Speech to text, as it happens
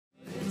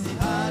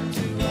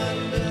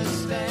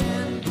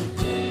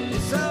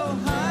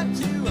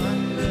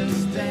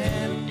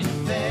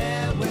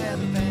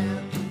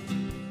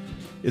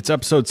It's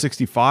episode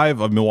 65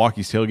 of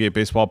Milwaukee's Tailgate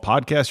Baseball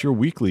Podcast, your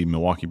weekly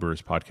Milwaukee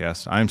Brewers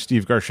podcast. I'm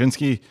Steve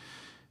Garshinsky,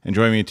 and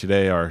joining me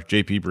today are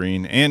JP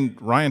Breen and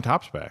Ryan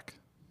Topsback.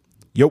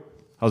 Yep.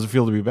 How's it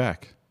feel to be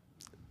back?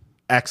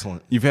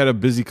 Excellent. You've had a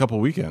busy couple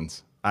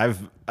weekends.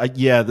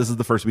 This is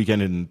the first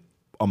weekend in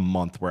a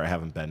month where I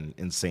haven't been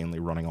insanely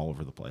running all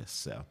over the place.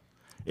 So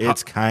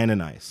it's kind of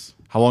nice.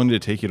 How long did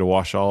it take you to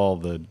wash all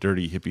the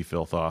dirty hippie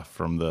filth off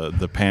from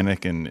the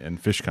Panic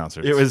and Fish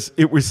concerts?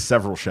 It was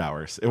several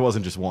showers. It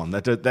wasn't just one.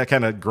 That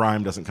kind of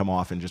grime doesn't come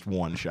off in just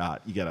one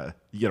shot. You gotta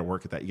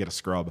work at that. You gotta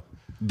scrub.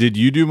 Did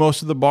you do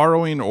most of the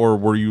borrowing, or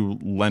were you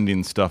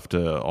lending stuff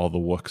to all the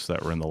wooks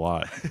that were in the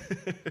lot?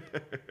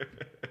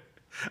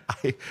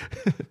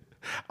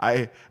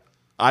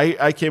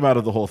 I came out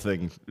of the whole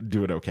thing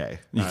doing okay.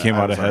 You came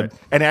out ahead?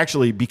 Right. And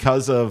actually,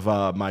 because of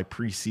my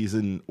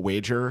preseason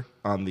wager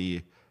on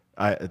the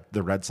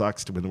Red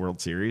Sox to win the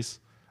World Series,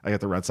 I got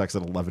the Red Sox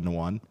at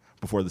 11-1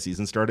 before the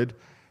season started.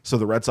 So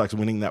the Red Sox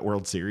winning that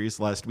World Series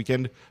last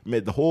weekend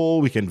made the whole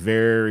weekend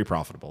very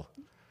profitable.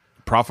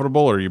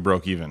 Profitable, or you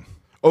broke even?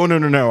 Oh,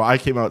 no. I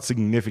came out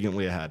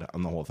significantly ahead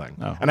on the whole thing.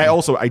 Oh, and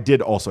I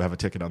did also have a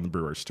ticket on the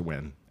Brewers to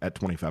win at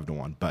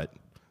 25-1, but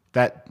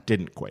that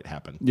didn't quite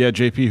happen. Yeah,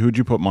 JP, who'd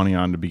you put money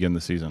on to begin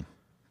the season?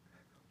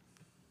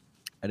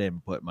 I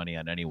didn't put money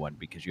on anyone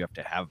because you have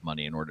to have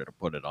money in order to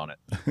put it on it.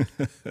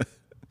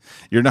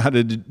 You're not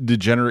a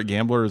degenerate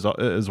gambler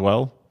as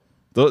well?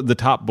 The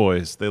top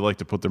boys, they like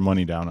to put their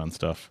money down on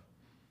stuff.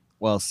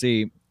 Well,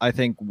 see, I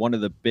think one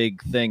of the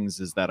big things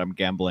is that I'm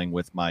gambling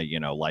with my,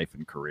 life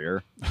and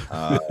career,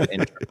 and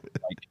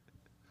like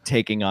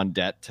taking on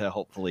debt to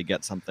hopefully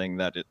get something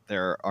that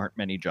there aren't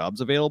many jobs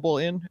available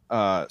in.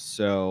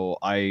 So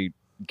I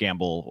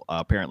gamble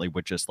apparently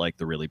with just like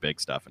the really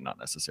big stuff and not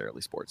necessarily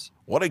sports.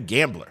 What a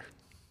gambler.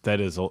 That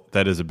is a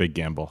big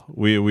gamble.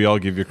 We all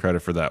give you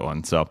credit for that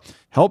one. So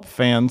help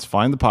fans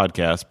find the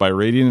podcast by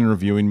rating and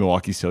reviewing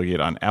Milwaukee's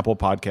Tailgate on Apple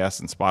Podcasts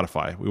and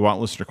Spotify. We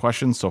want listener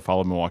questions, so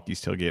follow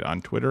Milwaukee's Tailgate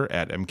on Twitter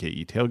at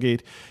MKE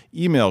Tailgate.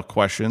 Email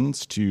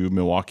questions to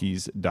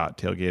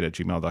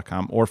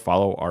milwaukees.tailgate@gmail.com or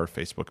follow our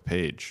Facebook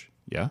page.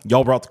 Yeah?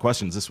 Y'all brought the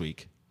questions this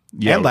week.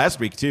 Yeah. And last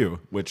week, too,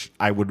 which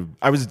I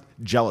was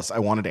jealous. I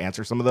wanted to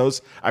answer some of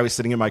those. I was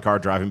sitting in my car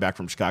driving back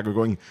from Chicago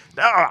going,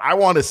 I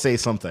want to say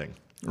something.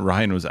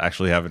 Ryan was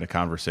actually having a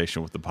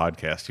conversation with the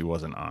podcast he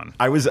wasn't on.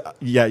 I was,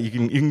 you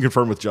can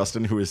confirm with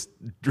Justin, who is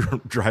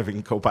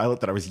driving co-pilot,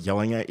 that I was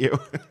yelling at you.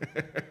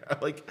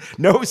 Like,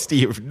 no,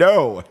 Steve,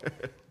 no.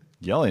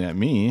 Yelling at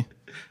me?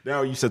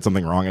 No, you said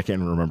something wrong. I can't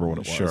even remember what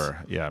it was.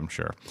 Sure. Yeah, I'm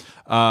sure.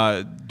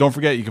 Don't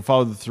forget, you can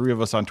follow the three of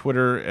us on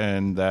Twitter,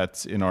 and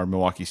that's in our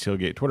Milwaukee's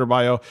Tailgate Twitter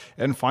bio.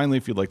 And finally,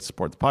 if you'd like to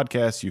support the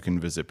podcast, you can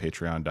visit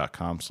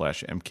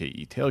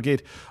patreon.com/MKE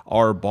Tailgate.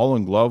 Our Ball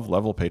and Glove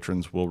level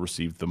patrons will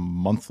receive the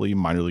monthly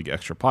Minor League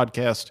Extra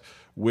podcast,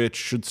 which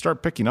should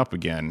start picking up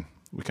again.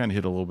 We kind of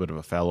hit a little bit of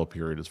a fallow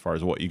period as far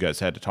as what you guys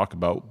had to talk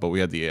about, but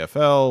we had the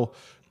AFL.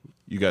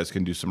 You guys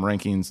can do some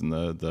rankings in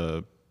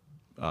the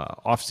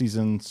off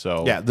season.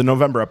 So yeah, the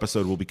November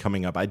episode will be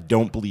coming up. I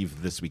don't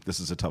believe this week.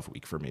 This is a tough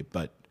week for me,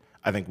 but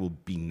I think we'll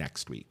be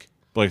next week.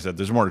 Like I said,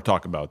 there's more to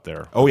talk about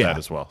there. Oh yeah, that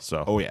as well.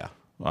 So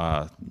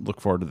look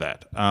forward to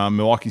that.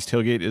 Milwaukee's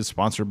Tailgate is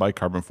sponsored by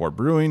Carbon 4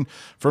 Brewing.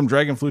 From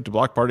Dragon Flute to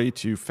Block Party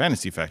to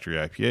Fantasy Factory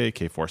IPA,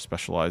 K4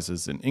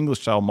 specializes in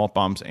English style malt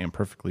bombs and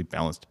perfectly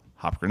balanced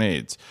hop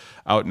grenades.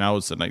 Out now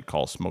is the Night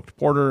Call Smoked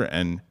Porter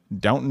and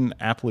Downton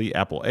Appley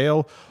Apple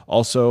Ale.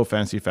 Also,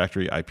 Fantasy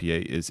Factory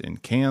IPA is in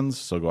cans,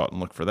 so go out and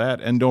look for that.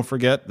 And don't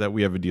forget that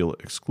we have a deal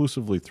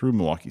exclusively through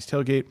Milwaukee's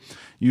Tailgate.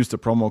 Use the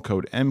promo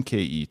code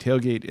MKE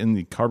Tailgate in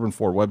the Carbon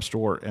 4 web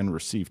store and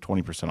receive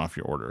 20% off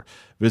your order.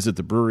 Visit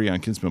the brewery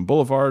on Kinsman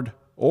Boulevard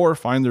or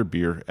find their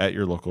beer at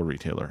your local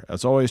retailer.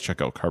 As always,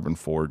 check out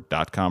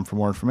carbon4.com for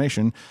more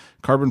information.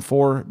 Carbon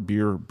 4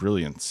 Beer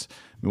Brilliance.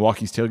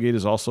 Milwaukee's Tailgate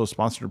is also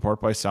sponsored in part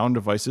by Sound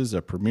Devices,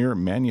 a premier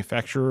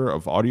manufacturer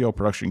of audio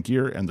production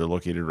gear, and they're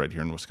located right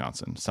here in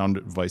Wisconsin. Sound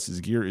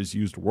Devices gear is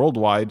used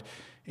worldwide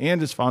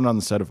and is found on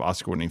the set of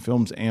Oscar-winning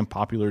films and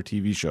popular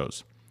TV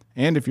shows.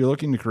 And if you're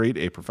looking to create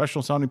a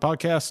professional-sounding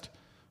podcast,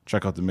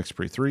 check out the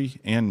MixPre 3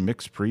 and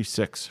MixPre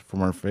 6.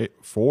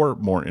 For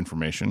more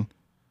information,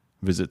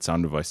 visit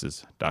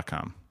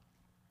sounddevices.com.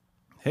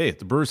 Hey,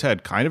 the Brewers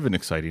had kind of an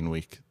exciting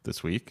week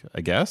this week,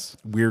 I guess.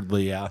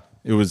 Weirdly, yeah.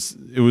 It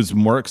was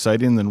more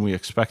exciting than we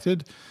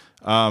expected,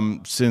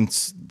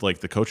 since like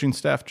the coaching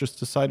staff just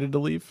decided to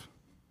leave.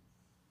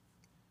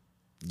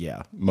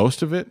 Yeah.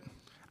 Most of it.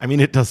 I mean,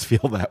 it does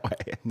feel that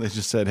way. They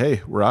just said,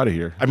 hey, we're out of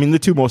here. I mean, the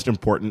two most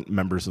important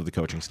members of the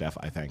coaching staff,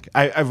 I think.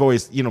 I've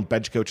always,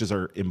 bench coaches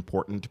are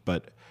important,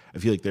 but I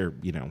feel like they're,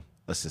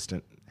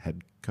 assistant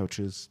head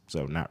coaches,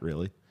 so not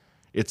really.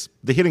 It's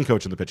the hitting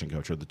coach and the pitching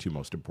coach are the two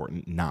most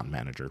important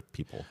non-manager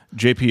people.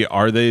 JP,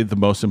 are they the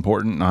most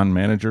important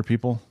non-manager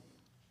people?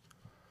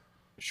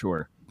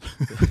 Sure.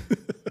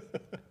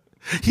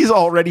 He's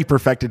already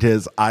perfected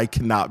his I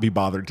cannot be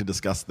bothered to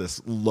discuss this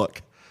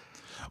look.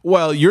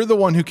 Well, you're the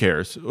one who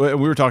cares. We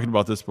were talking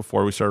about this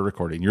before we started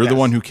recording. You're the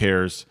one who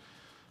cares.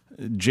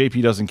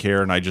 JP doesn't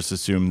care, and I just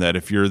assume that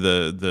if you're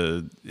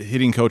the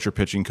hitting coach or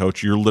pitching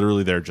coach, you're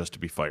literally there just to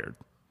be fired.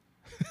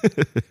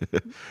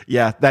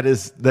 Yeah, that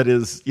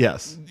is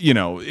yes. You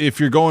know, if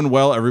you're going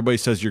well, everybody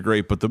says you're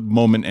great, but the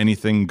moment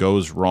anything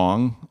goes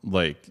wrong,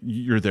 like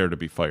you're there to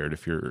be fired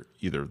if you're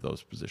either of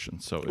those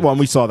positions. So, Well, and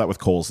we saw that with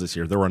Coles this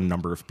year. There were a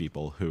number of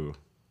people who,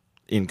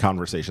 in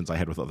conversations I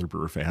had with other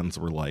Brewer fans,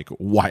 were like,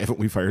 "Why haven't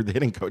we fired the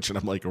hitting coach?" And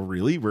I'm like, "Oh,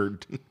 really?"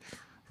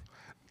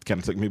 Kind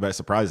of took me by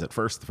surprise at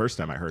first. The first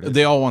time I heard it,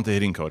 they all want the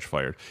hitting coach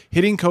fired.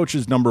 Hitting coach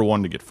is number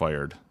one to get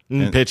fired.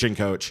 Pitching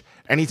coach.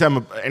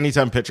 Anytime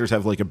pitchers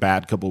have like a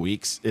bad couple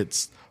weeks,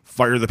 it's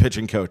fire the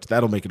pitching coach.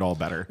 That'll make it all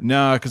better.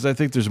 No, because I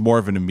think there's more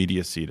of an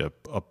immediacy to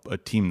a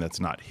team that's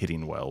not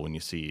hitting well when you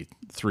see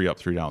 3 up,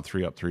 3 down,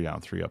 3 up, 3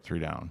 down, 3 up, 3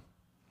 down.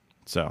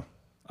 So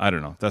I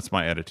don't know. That's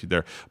my attitude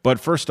there. But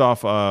first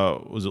off,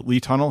 was it Lee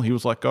Tunnell? He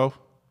was let go.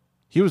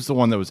 He was the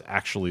one that was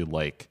actually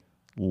like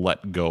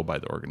let go by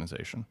the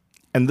organization.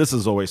 And this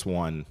is always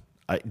one.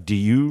 Do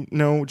you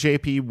know,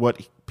 JP,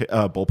 what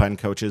bullpen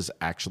coaches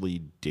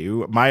actually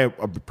do? My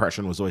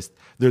impression was always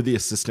they're the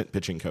assistant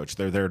pitching coach.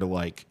 They're there to,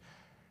 like,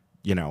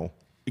 you know,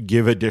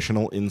 give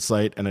additional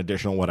insight and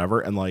additional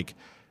whatever, and like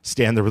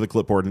stand there with a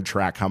clipboard and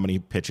track how many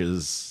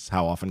pitches,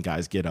 how often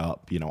guys get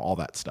up, you know, all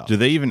that stuff. Do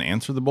they even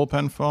answer the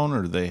bullpen phone,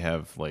 or do they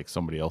have like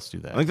somebody else do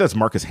that? I think that's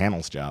Marcus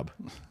Hanel's job.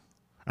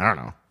 I don't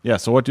know. Yeah.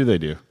 So what do they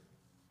do?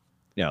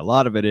 Yeah, a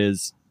lot of it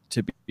is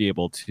to be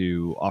able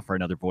to offer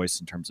another voice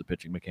in terms of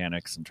pitching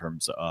mechanics, in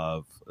terms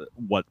of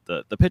what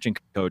the pitching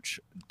coach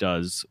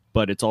does,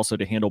 but it's also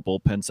to handle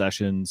bullpen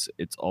sessions.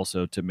 It's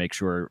also to make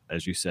sure,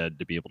 as you said,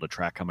 to be able to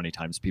track how many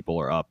times people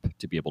are up,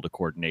 to be able to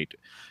coordinate,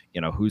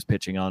 you know, who's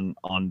pitching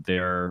on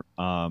their,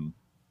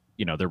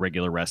 you know, their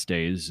regular rest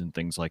days and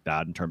things like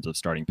that, in terms of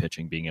starting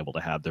pitching, being able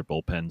to have their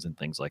bullpens and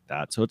things like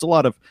that. So it's a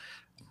lot of,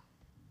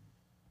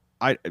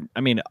 I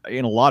mean,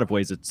 in a lot of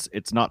ways,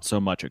 it's not so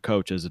much a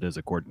coach as it is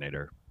a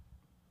coordinator.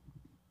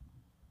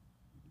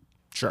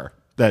 Sure.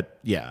 That,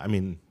 yeah, I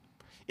mean,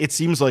 it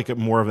seems like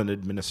more of an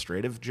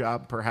administrative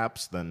job,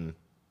 perhaps, than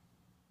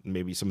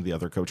maybe some of the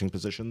other coaching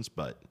positions,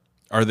 but...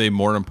 Are they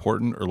more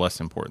important or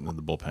less important than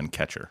the bullpen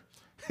catcher?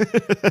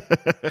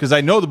 Because I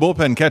know the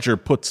bullpen catcher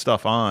puts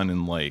stuff on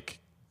and, like,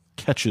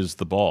 catches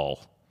the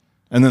ball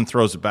and then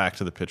throws it back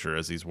to the pitcher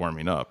as he's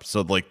warming up.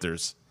 So, like,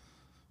 there's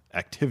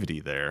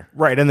activity there.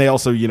 Right, and they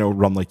also, you know,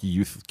 run, like,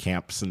 youth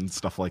camps and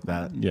stuff like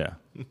that. Yeah.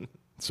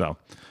 So,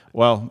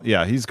 well,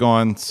 yeah, he's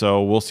gone.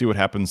 So we'll see what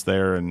happens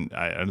there. And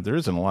there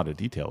isn't a lot of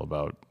detail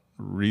about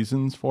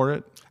reasons for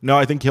it. No,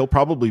 I think they'll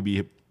probably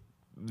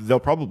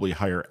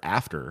hire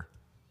after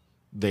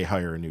they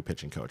hire a new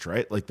pitching coach,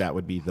 right? Like that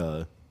would be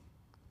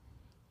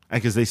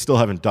because they still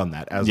haven't done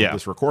that. As of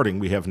this recording,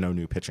 we have no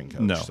new pitching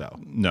coach.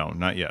 No,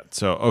 not yet.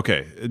 So,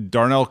 okay.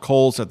 Darnell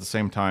Coles, at the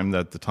same time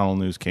that the Tunnell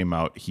news came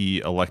out,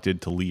 he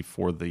elected to leave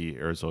for the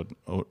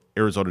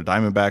Arizona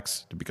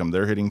Diamondbacks to become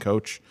their hitting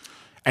coach.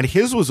 And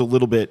his was a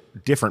little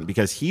bit different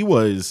because he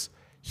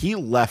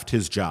left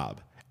his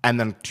job and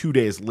then 2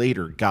 days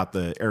later got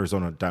the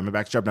Arizona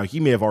Diamondbacks job. Now, he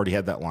may have already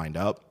had that lined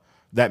up.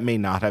 That may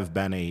not have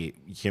been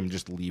him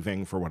just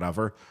leaving for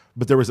whatever,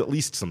 but there was at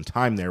least some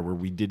time there where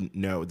we didn't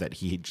know that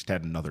he just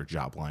had another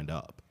job lined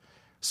up.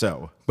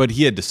 So, but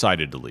he had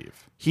decided to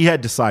leave. He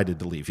had decided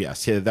to leave,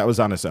 yes. That was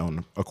on his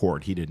own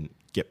accord. He didn't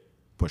get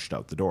pushed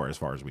out the door as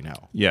far as we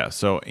know. Yeah,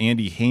 so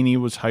Andy Haney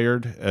was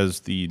hired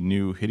as the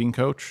new hitting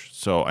coach.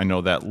 So I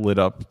know that lit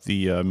up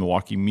the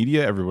Milwaukee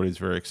media. Everybody's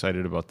very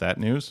excited about that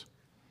news.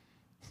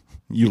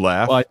 You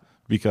laugh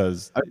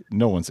because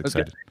no one's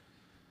excited.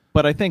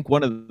 But I think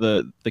one of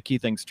the key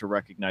things to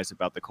recognize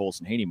about the Coles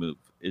and Haney move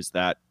is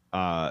that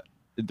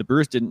the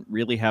Brewers didn't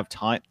really have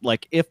time.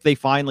 Like, if they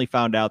finally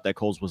found out that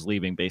Coles was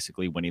leaving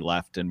basically when he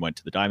left and went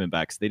to the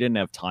Diamondbacks, they didn't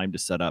have time to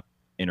set up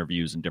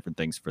interviews and different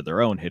things for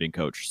their own hitting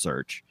coach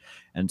search.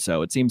 And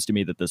so it seems to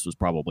me that this was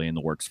probably in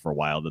the works for a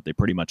while, that they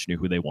pretty much knew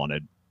who they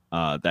wanted,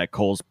 that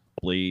Coles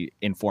probably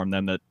informed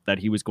them that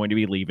he was going to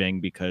be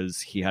leaving because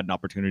he had an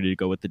opportunity to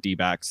go with the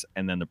D-backs,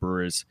 and then the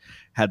Brewers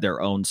had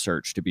their own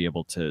search to be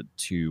able to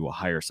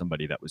hire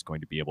somebody that was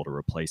going to be able to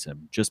replace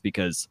him, just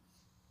because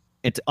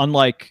it's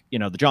unlike, you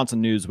know, the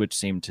Johnson news, which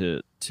seemed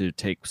to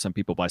take some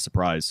people by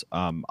surprise.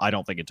 I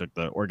don't think it took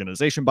the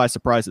organization by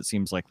surprise. It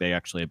seems like they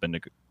actually have been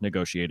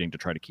negotiating to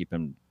try to keep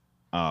him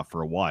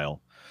for a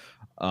while.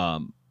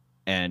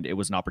 And it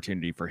was an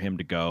opportunity for him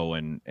to go,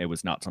 and it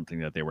was not something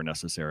that they were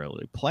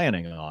necessarily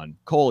planning on.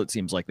 Cole, it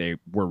seems like they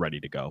were ready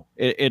to go.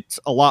 It's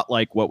a lot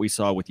like what we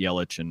saw with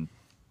Yelich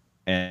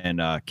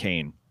and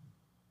Kane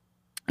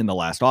in the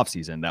last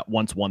offseason, that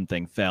once one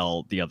thing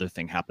fell, the other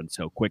thing happened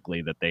so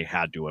quickly that they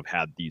had to have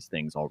had these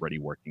things already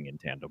working in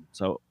tandem.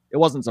 So it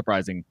wasn't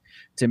surprising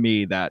to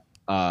me that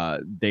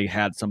they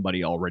had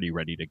somebody already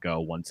ready to go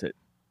once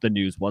the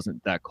news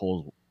wasn't that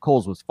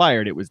Coles was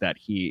fired. It was that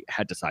he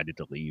had decided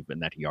to leave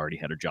and that he already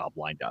had a job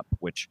lined up,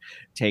 which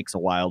takes a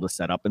while to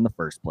set up in the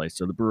first place.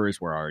 So the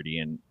Brewers were already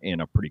in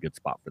a pretty good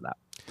spot for that.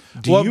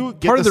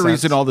 Part of the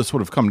reason all this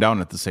would have come down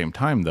at the same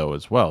time, though,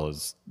 as well,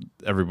 is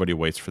everybody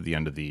waits for the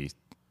end of the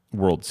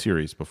World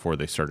Series before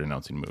they start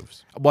announcing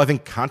moves. Well, I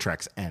think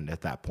contracts end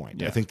at that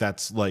point. Yeah. I think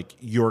that's like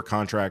your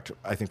contract,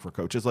 I think for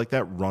coaches like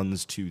that,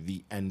 runs to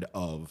the end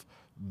of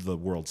the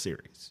World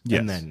Series. Yes.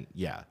 And then,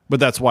 yeah. But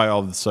that's why all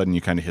of a sudden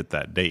you kind of hit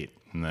that date,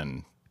 and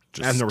then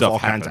just And there was all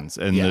stuff kinds of- happens,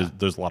 and yeah.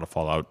 there's a lot of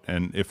fallout.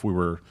 And if we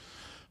were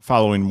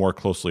following more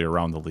closely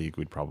around the league,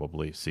 we'd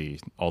probably see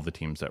all the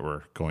teams that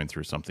were going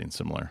through something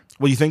similar.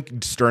 Well, you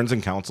think Stearns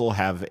and Council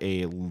have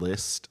a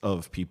list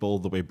of people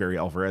the way Barry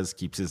Alvarez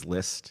keeps his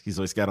list? He's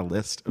always got a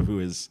list of who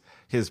is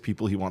his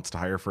people he wants to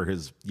hire for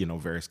his,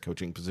 various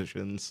coaching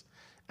positions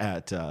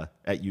at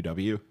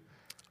UW.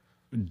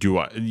 Do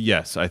I?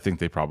 Yes, I think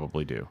they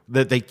probably do.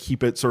 That they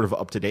keep it sort of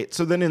up to date.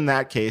 So then in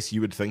that case,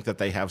 you would think that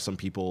they have some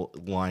people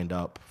lined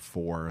up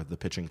for the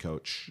pitching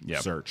coach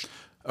search.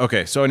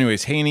 Okay, so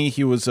anyways, Haney,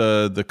 he was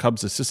the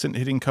Cubs' assistant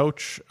hitting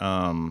coach,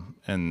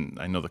 and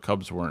I know the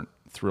Cubs weren't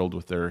thrilled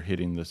with their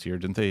hitting this year.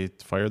 Didn't they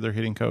fire their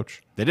hitting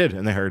coach? They did,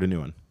 and they hired a new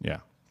one. Yeah,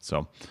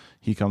 so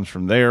he comes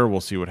from there.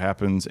 We'll see what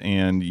happens.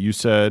 And you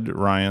said,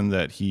 Ryan,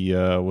 that he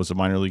was a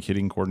minor league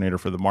hitting coordinator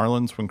for the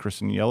Marlins when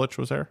Kristen Yelich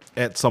was there?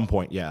 At some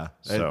point, yeah.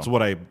 So- That's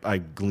what I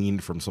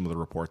gleaned from some of the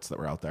reports that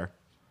were out there.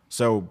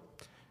 So,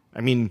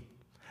 I mean,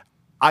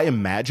 I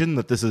imagine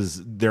that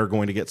they're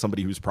going to get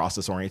somebody who's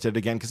process oriented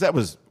again, because that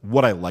was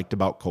what I liked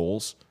about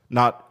Coles.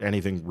 Not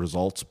anything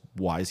results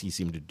wise. He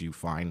seemed to do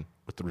fine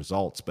with the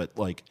results. But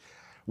like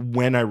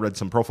when I read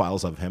some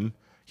profiles of him,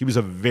 he was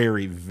a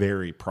very,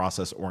 very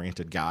process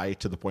oriented guy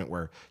to the point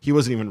where he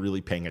wasn't even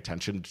really paying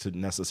attention to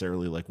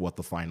necessarily like what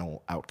the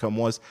final outcome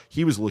was.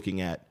 He was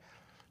looking at,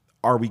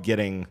 are we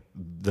getting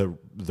the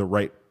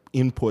right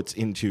inputs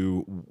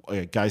into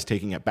guys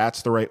taking at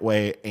bats the right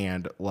way,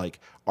 and like,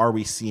 are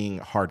we seeing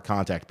hard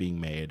contact being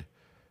made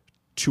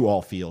to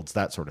all fields,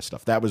 that sort of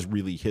stuff. That was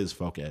really his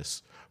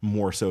focus,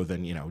 more so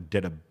than,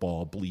 did a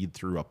ball bleed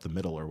through up the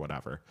middle or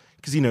whatever,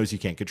 because he knows you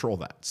can't control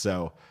that.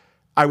 So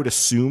I would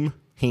assume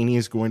Haney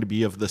is going to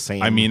be of the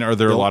same. I mean, are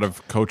there a ilk. lot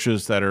of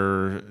coaches that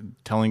are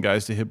telling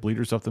guys to hit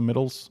bleeders up the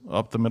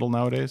middle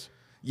nowadays?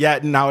 Yeah,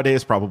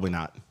 nowadays probably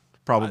not.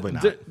 Probably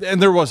not. And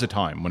there was a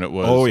time when it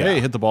was, Oh, yeah. hey,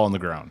 hit the ball on the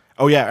ground.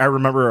 Oh, yeah. I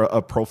remember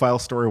a profile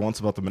story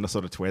once about the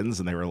Minnesota Twins,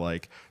 and they were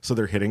like, so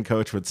their hitting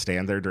coach would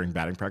stand there during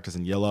batting practice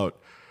and yell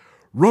out,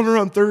 runner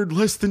on third,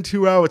 less than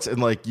 2 outs.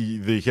 And like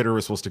the hitter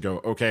was supposed to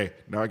go, okay,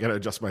 now I got to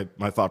adjust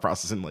my thought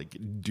process and like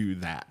do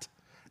that.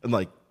 And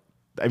like,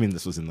 I mean,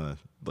 this was in the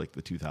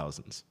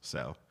 2000s.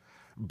 So,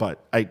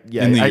 but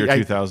in the year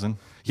 2000?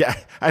 Yeah.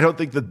 I don't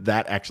think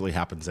that actually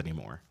happens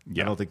anymore.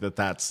 Yeah. I don't think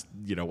that's,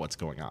 what's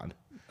going on.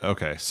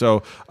 Okay,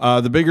 so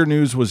the bigger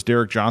news was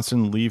Derek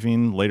Johnson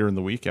leaving later in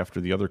the week after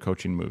the other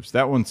coaching moves.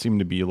 That one seemed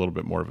to be a little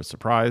bit more of a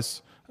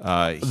surprise.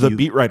 The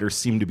beat writers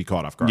seem to be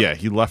caught off guard. Yeah,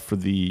 he left for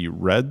the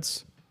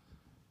Reds.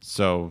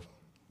 So,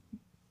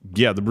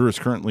 yeah, the Brewers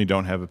currently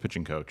don't have a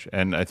pitching coach.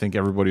 And I think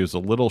everybody was a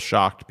little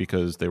shocked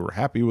because they were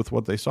happy with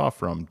what they saw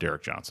from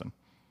Derek Johnson.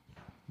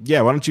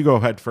 Yeah, why don't you go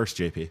ahead first,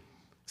 JP?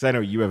 Because I know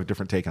you have a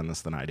different take on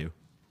this than I do.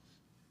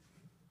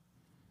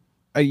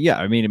 Yeah,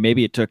 I mean,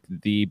 maybe it took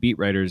the beat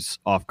writers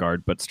off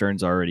guard, but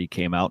Stearns already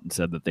came out and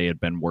said that they had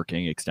been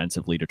working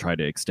extensively to try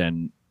to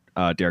extend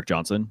Derek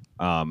Johnson.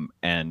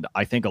 And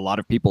I think a lot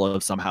of people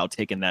have somehow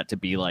taken that to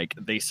be like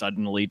they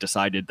suddenly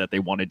decided that they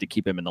wanted to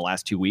keep him in the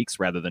last 2 weeks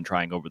rather than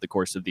trying over the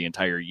course of the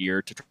entire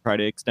year to try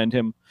to extend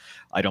him.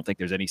 I don't think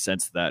there's any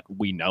sense that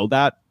we know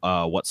that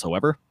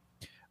whatsoever.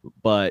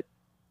 But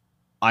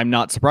I'm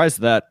not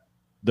surprised that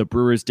the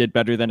Brewers did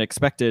better than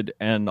expected,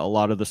 and a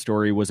lot of the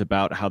story was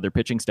about how their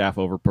pitching staff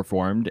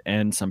overperformed,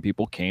 and some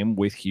people came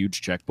with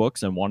huge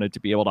checkbooks and wanted to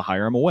be able to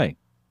hire him away.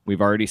 We've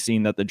already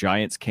seen that the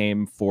Giants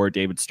came for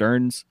David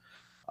Stearns,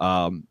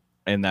 and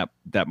that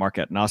Mark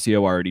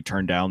Attanasio already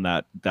turned down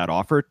that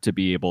offer to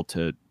be able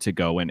to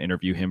go and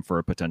interview him for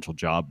a potential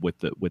job with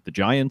the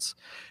Giants.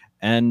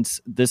 And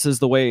this is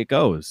the way it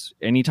goes.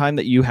 Anytime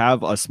that you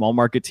have a small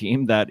market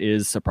team that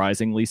is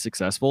surprisingly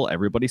successful,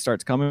 everybody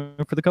starts coming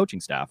for the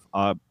coaching staff.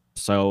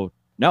 So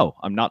no,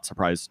 I'm not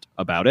surprised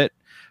about it.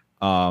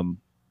 And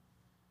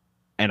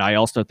I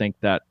also think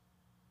that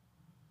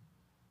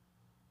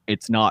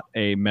it's not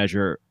a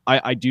measure.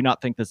 I do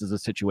not think this is a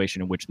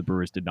situation in which the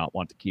Brewers did not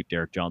want to keep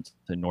Derek Johnson,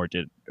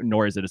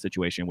 nor is it a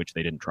situation in which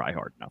they didn't try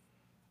hard enough.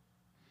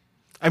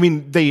 I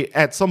mean, they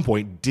at some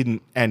point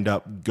didn't end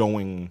up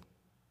going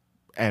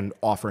and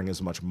offering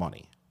as much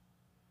money.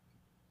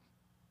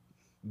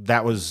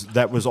 That was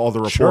all the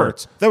reports.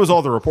 Sure. That was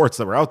all the reports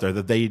that were out there,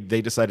 that they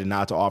decided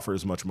not to offer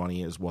as much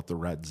money as what the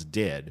Reds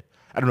did.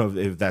 I don't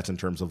know if that's in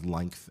terms of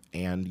length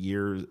and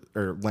years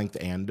or length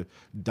and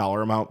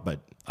dollar amount,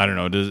 but I don't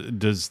know.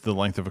 Does the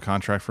length of a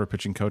contract for a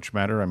pitching coach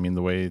matter? I mean,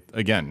 the way,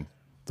 again,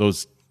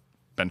 those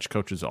bench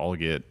coaches all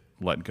get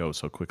let go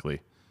so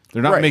quickly.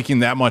 They're not Right. making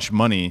that much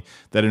money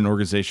that an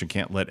organization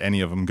can't let any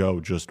of them go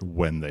just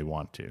when they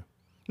want to.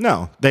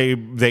 no, they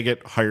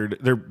get hired.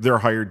 They're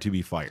hired to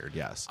be fired.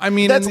 Yes, I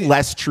mean, that's in the-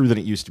 less true than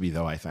it used to be,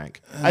 though. I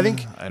think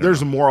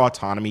there's more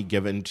autonomy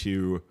given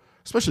to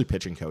especially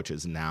pitching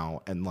coaches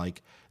now, and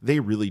like they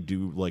really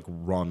do like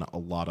run a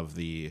lot of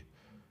the,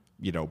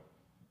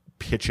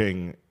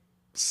 pitching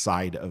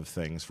side of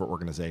things for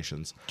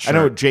organizations. Sure. I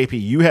know,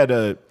 JP, you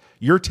had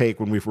your take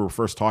when we were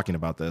first talking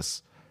about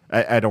this.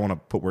 I don't want to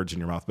put words in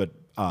your mouth, but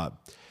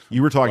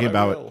you were talking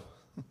about.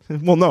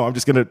 Well, no, I'm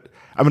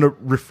gonna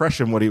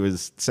refresh him what he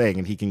was saying,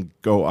 and he can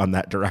go on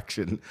that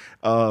direction.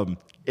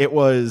 It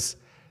was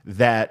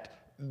that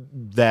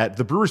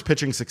the Brewers'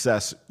 pitching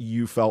success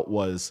you felt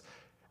was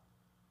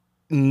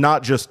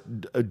not just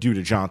due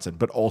to Johnson,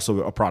 but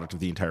also a product of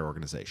the entire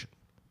organization.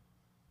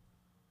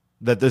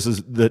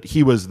 That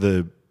he was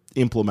the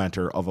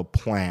implementer of a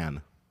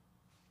plan.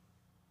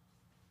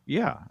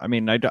 Yeah, I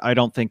mean, I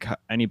don't think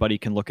anybody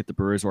can look at the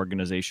Brewers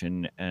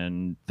organization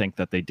and think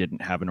that they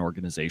didn't have an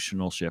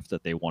organizational shift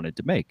that they wanted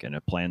to make and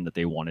a plan that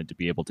they wanted to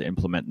be able to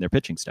implement in their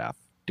pitching staff.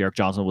 Derek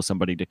Johnson was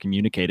somebody to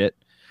communicate it.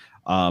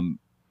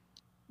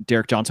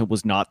 Derek Johnson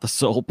was not the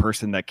sole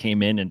person that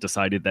came in and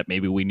decided that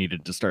maybe we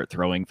needed to start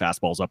throwing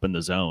fastballs up in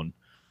the zone.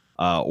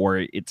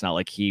 Or it's not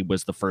like he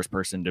was the first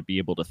person to be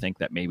able to think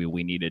that maybe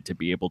we needed to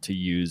be able to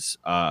use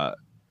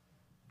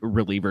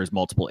relievers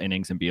multiple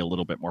innings and be a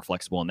little bit more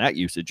flexible in that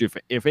usage.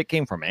 If it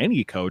came from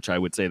any coach, I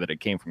would say that it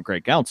came from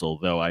Craig Counsell,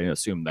 though I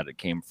assume that it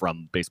came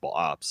from baseball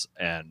ops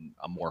and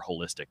a more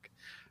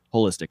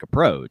holistic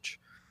approach.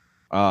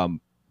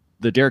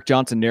 The Derek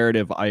Johnson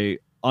narrative, I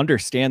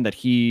understand that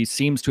he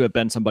seems to have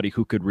been somebody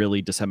who could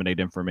really disseminate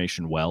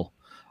information well,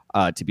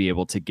 to be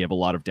able to give a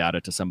lot of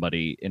data to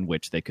somebody in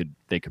which they could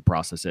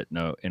process it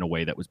in a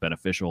way that was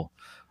beneficial.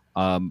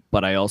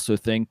 But I also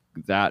think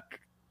that,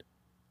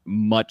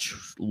 much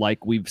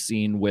like we've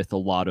seen with a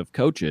lot of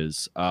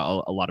coaches,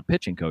 a lot of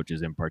pitching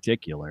coaches in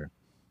particular,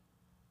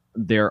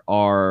 there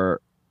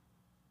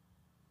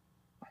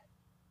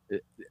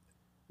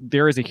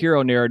is a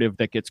hero narrative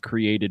that gets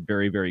created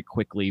very, very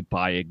quickly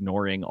by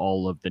ignoring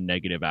all of the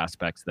negative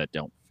aspects that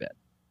don't fit.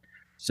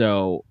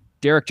 So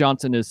Derek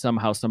Johnson is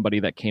somehow somebody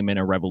that came in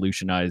and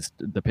revolutionized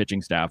the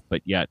pitching staff,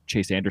 but yet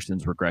Chase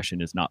Anderson's regression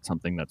is not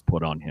something that's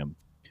put on him.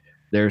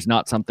 There's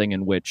not something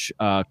in which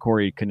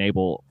Corey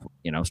Knebel,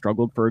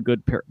 struggled for a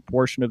good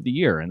portion of the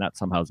year, and that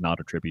somehow is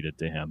not attributed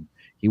to him.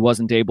 He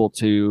wasn't able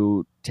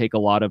to take a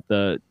lot of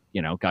the,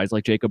 guys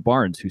like Jacob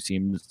Barnes, who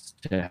seems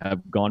to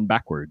have gone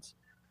backwards.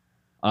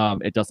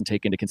 It doesn't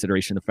take into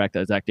consideration the fact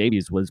that Zach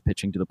Davies was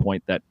pitching to the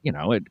point that,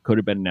 it could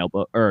have been an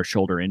elbow or a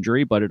shoulder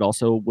injury, but it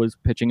also was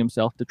pitching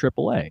himself to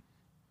AAA.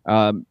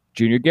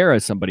 Junior Guerra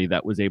is somebody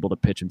that was able to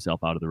pitch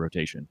himself out of the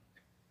rotation.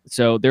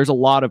 So there's a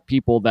lot of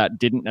people that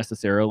didn't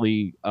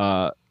necessarily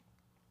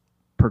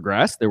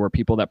progress. There were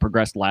people that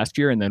progressed last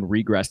year and then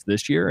regressed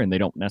this year, and they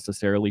don't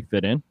necessarily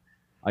fit in.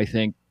 I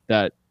think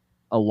that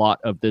a lot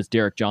of this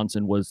Derek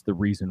Johnson was the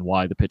reason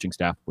why the pitching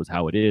staff was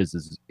how it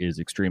is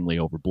extremely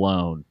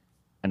overblown.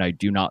 And I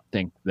do not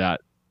think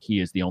that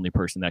he is the only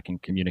person that can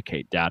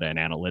communicate data and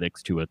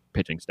analytics to a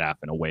pitching staff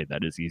in a way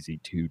that is easy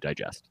to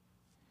digest.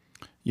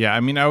 Yeah, I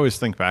mean, I always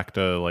think back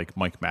to like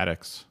Mike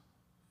Maddox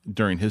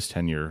during his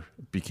tenure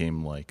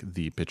became like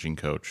the pitching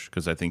coach,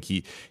 because I think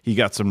he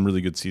got some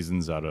really good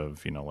seasons out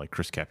of, like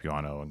Chris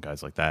Capuano and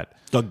guys like that.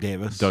 Doug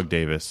Davis.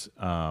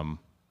 And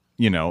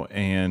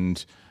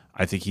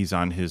I think he's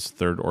on his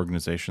third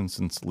organization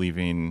since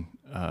leaving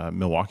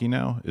Milwaukee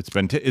now. It's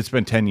been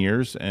 10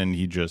 years, and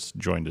he just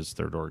joined his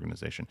third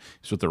organization.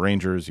 He's with the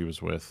Rangers. He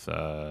was with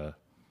the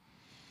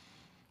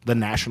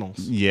Nationals.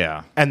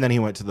 Yeah. And then he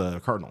went to the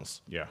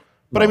Cardinals. Yeah.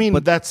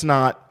 But that's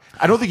not.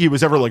 I don't think he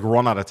was ever like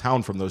run out of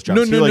town from those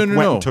jobs. No, went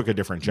and took a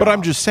different job. But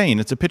I'm just saying,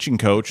 it's a pitching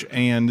coach,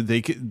 and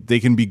they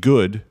can be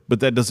good, but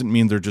that doesn't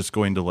mean they're just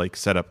going to like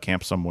set up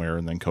camp somewhere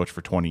and then coach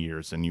for 20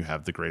 years and you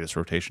have the greatest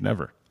rotation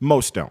ever.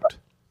 Most don't.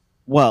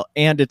 Well,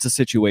 and it's a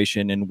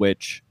situation in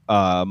which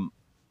the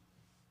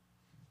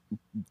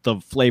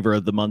flavor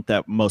of the month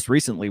that most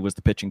recently was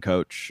the pitching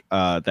coach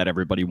that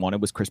everybody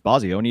wanted was Chris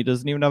Bosio, and he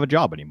doesn't even have a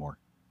job anymore.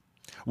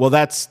 Well,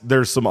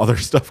 there's some other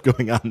stuff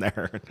going on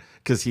there,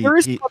 because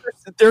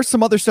there's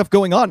some other stuff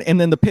going on, and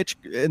then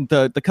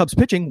the Cubs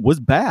pitching was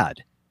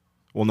bad.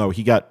 Well, no,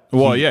 he got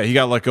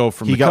let go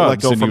from the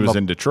Cubs, and he was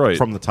in Detroit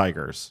from the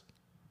Tigers.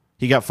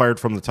 He got fired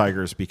from the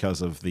Tigers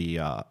because of the.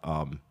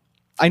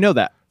 I know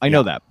that.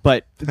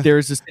 But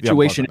there's a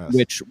situation in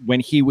which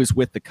when he was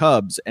with the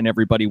Cubs and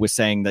everybody was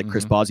saying that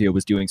Chris Bosio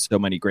was doing so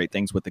many great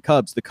things with the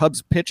Cubs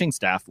pitching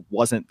staff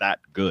wasn't that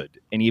good.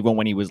 And even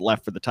when he was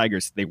left for the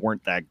Tigers, they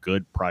weren't that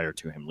good prior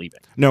to him leaving.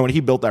 No, and he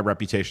built that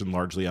reputation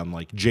largely on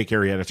like Jake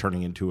Arrieta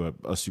turning into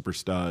a super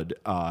stud,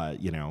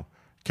 Kyle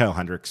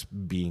Hendricks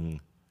being,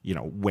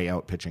 way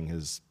out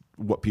pitching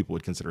what people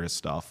would consider his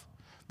stuff,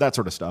 that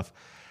sort of stuff.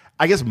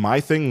 I guess my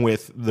thing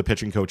with the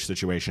pitching coach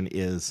situation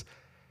is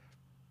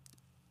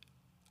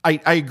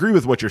I agree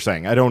with what you're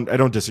saying. I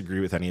don't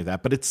disagree with any of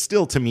that, but it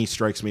still, to me,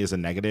 strikes me as a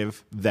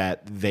negative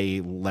that they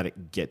let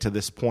it get to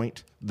this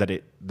point,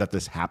 that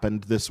this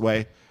happened this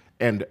way.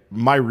 And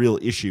my real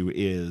issue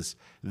is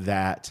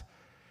that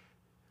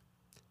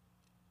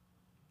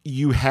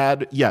you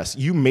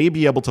may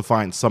be able to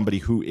find somebody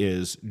who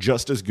is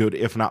just as good,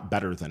 if not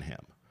better than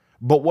him.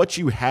 But what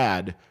you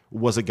had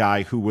was a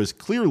guy who was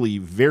clearly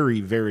very,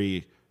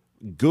 very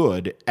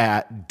good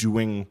at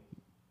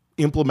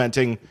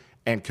implementing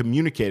and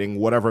communicating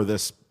whatever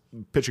this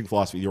pitching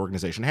philosophy the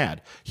organization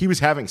had. He was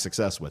having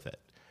success with it.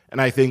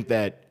 And I think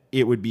that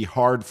it would be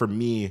hard for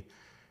me.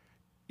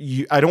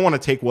 I don't want to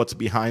take what's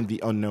behind the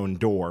unknown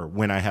door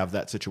when I have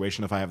that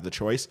situation if I have the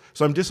choice.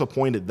 So I'm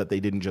disappointed that they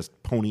didn't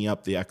just pony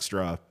up the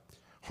extra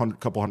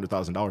couple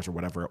 $100,000 or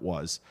whatever it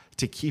was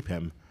to keep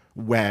him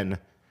when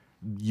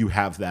you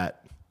have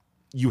that.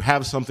 You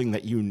have something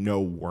that you know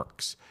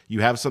works.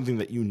 You have something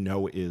that you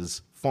know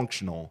is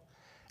functional.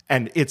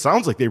 And it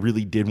sounds like they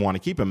really did want to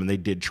keep him, and they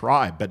did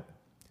try, but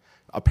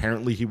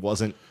apparently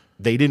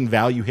they didn't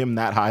value him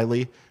that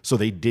highly, so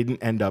they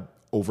didn't end up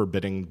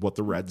overbidding what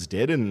the Reds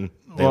did, and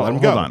they let him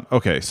go. Hold on.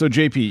 Okay, so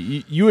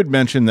JP, you had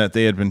mentioned that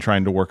they had been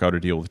trying to work out a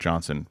deal with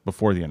Johnson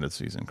before the end of the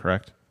season,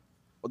 correct?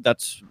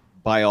 That's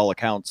by all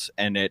accounts,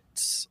 and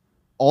it's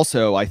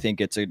also, I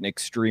think it's an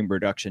extreme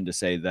reduction to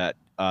say that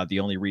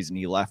the only reason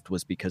he left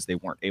was because they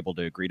weren't able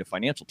to agree to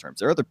financial terms.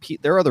 There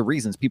are other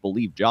reasons people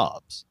leave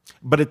jobs.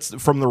 But it's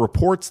from the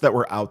reports that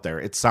were out there,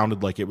 it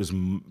sounded like it was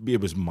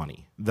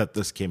money that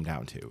this came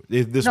down to.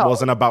 This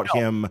wasn't about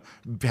him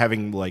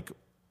having like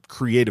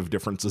creative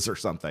differences or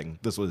something.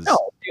 This was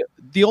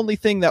the only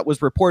thing that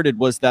was reported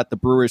was that the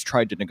Brewers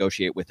tried to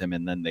negotiate with him,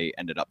 and then they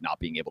ended up not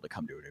being able to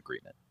come to an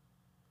agreement.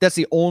 That's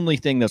the only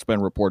thing that's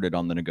been reported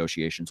on the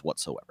negotiations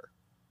whatsoever.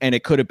 And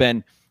it could have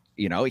been,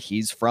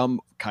 he's from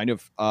kind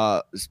of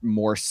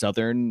more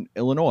southern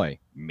Illinois.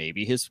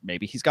 Maybe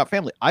he's got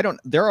family.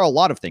 There are a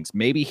lot of things.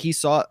 Maybe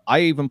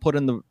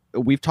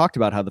we've talked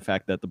about how the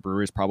fact that the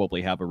Brewers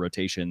probably have a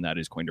rotation that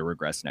is going to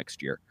regress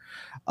next year.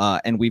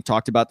 And we've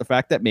talked about the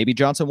fact that maybe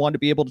Johnson wanted to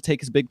be able to take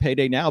his big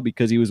payday now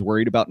because he was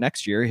worried about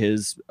next year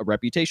his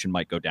reputation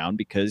might go down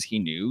because he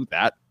knew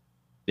that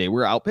they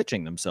were out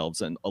pitching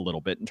themselves a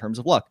little bit in terms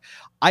of luck.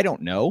 I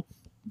don't know.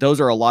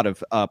 Those are a lot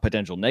of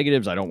potential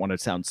negatives. I don't want to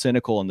sound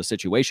cynical in the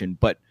situation,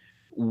 but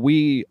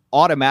we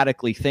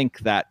automatically think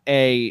that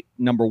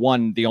number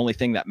one, the only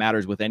thing that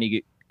matters with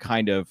any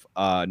kind of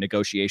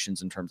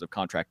negotiations in terms of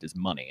contract is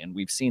money. And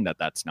we've seen that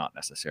that's not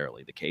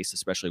necessarily the case,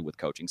 especially with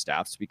coaching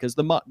staffs, because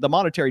the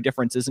monetary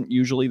difference isn't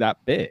usually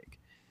that big.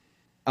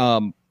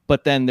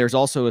 But then there's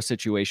also a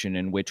situation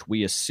in which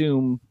we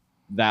assume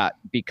that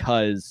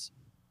because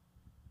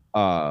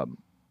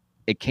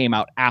it came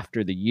out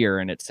after the year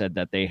and it said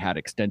that they had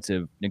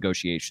extensive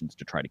negotiations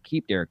to try to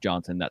keep Derek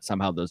Johnson, that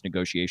somehow those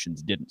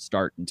negotiations didn't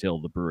start until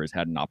the Brewers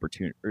had an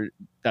opportunity, or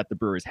that the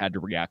Brewers had to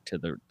react to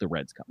the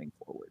Reds coming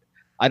forward.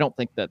 I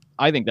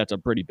think that's a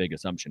pretty big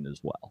assumption as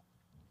well.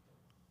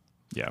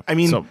 Yeah. I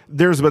mean,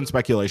 there's been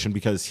speculation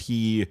because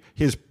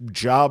his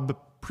job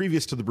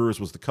previous to the Brewers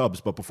was the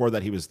Cubs, but before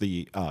that he was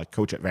the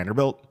coach at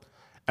Vanderbilt.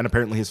 And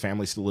apparently his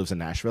family still lives in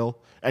Nashville.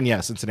 And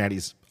yeah,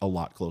 Cincinnati's a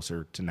lot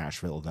closer to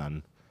Nashville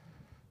than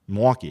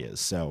Milwaukee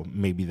is. So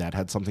maybe that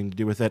had something to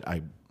do with it.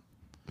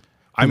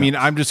 I mean,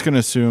 I'm just going to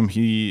assume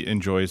he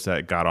enjoys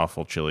that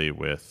god-awful chili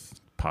with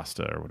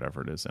pasta or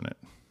whatever it is in it.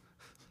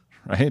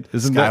 Right?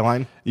 Isn't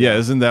Skyline?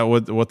 Isn't that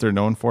what they're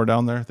known for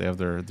down there? They have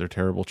their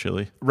terrible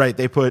chili. Right.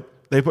 They put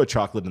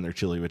chocolate in their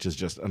chili, which is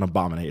just an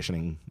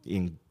abomination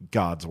in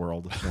God's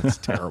world. That's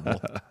terrible.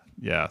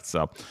 Yeah.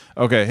 So,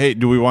 okay. Hey,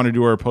 do we want to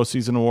do our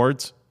postseason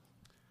awards?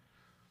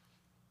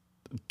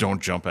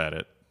 Don't jump at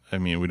it. I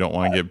mean, we don't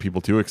want to get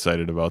people too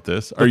excited about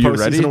this. Are you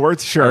ready? Postseason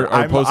awards? Sure.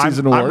 Our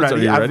postseason awards. Are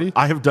you ready?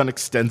 I have done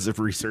extensive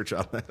research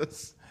on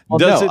this. Well,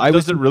 does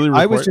it really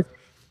report?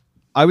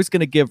 I was going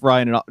to give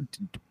Ryan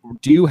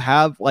do you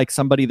have like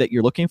somebody that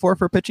you're looking for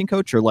a pitching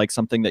coach, or like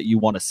something that you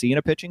want to see in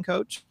a pitching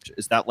coach?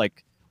 Is that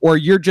like, or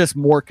you're just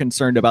more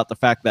concerned about the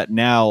fact that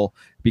now,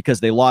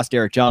 because they lost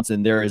Derek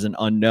Johnson, there is an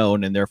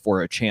unknown and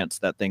therefore a chance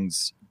that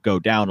things go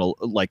down,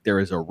 like there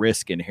is a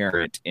risk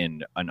inherent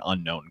in an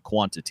unknown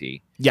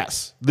quantity.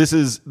 Yes. This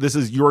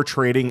is you're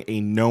trading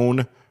a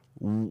known,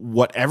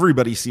 what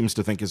everybody seems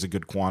to think is a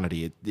good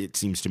quantity. It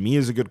seems to me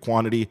is a good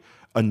quantity,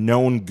 a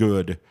known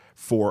good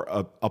for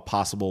a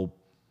possible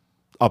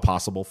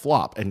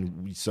flop.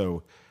 And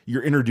so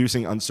you're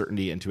introducing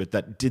uncertainty into it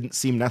that didn't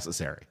seem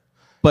necessary.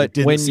 But it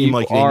didn't seem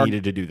like they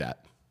needed to do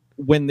that.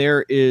 When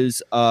there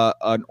is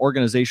an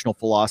organizational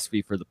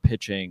philosophy for the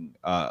pitching,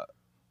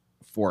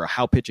 for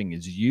how pitching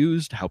is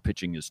used, how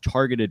pitching is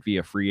targeted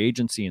via free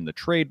agency in the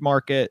trade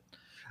market,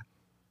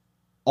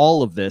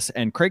 all of this,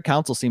 and Craig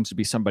Counsell seems to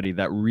be somebody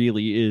that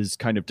really is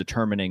kind of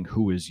determining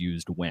who is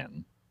used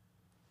when.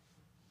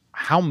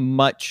 How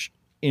much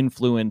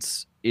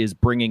influence is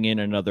bringing in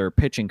another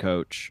pitching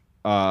coach,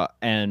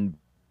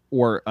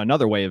 or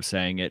another way of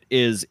saying it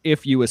is,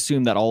 if you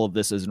assume that all of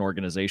this is an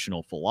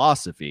organizational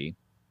philosophy,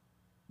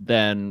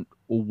 then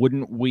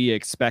wouldn't we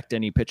expect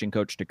any pitching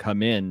coach to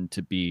come in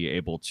to be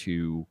able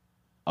to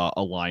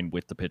align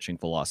with the pitching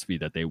philosophy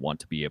that they want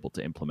to be able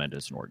to implement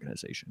as an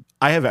organization?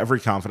 I have every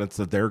confidence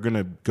that they're going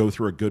to go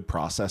through a good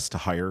process to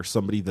hire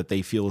somebody that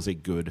they feel is a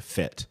good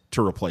fit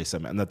to replace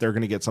him, and that they're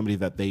going to get somebody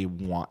that they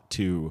want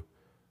to,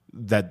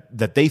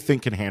 that they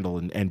think can handle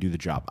and do the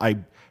job. I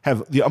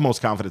have the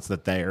utmost confidence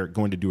that they're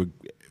going to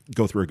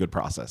go through a good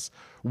process.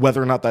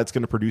 Whether or not that's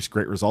going to produce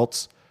great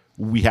results,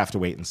 we have to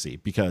wait and see,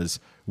 because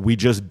we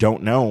just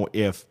don't know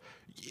if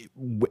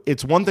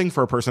it's one thing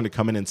for a person to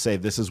come in and say,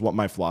 this is what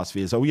my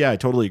philosophy is. Oh yeah, I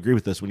totally agree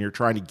with this when you're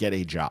trying to get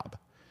a job.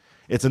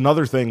 It's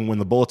another thing when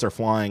the bullets are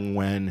flying,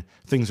 when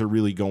things are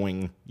really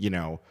going,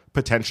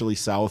 potentially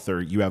south,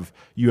 or you have,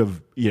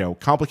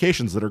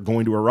 complications that are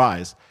going to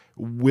arise.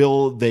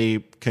 Will they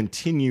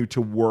continue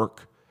to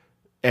work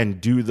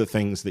and do the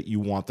things that you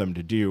want them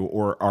to do,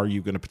 or are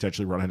you going to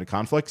potentially run into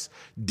conflicts?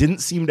 Didn't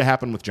seem to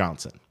happen with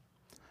Johnson.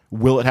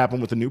 Will it happen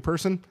with a new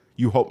person?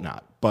 You hope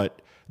not.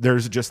 But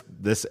there's just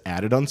this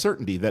added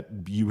uncertainty that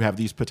you have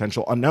these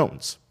potential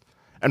unknowns.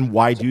 And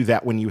why do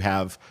that when you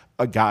have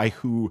a guy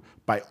who,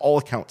 by all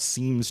accounts,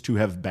 seems to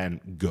have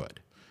been good?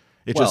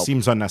 It just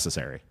seems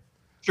unnecessary.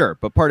 Sure,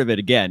 but part of it,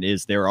 again,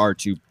 is there are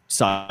two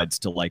sides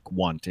to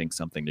wanting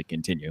something to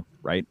continue,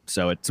 right?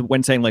 So it's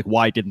when saying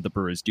why didn't the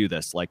Brewers do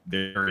this?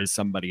 There is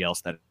somebody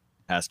else that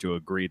has to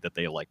agree that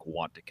they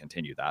want to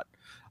continue that.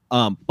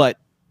 But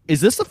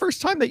is this the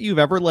first time that you've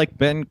ever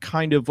been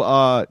kind of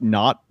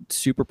not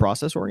super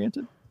process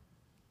oriented?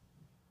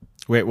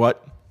 Wait,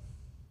 what?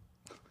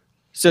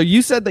 So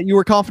you said that you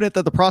were confident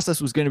that the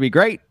process was going to be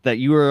great, that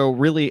you were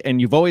really,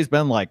 and you've always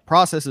been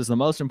process is the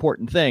most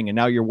important thing. And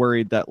now you're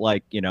worried that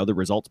the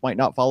results might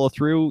not follow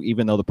through,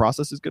 even though the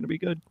process is going to be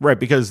good. Right.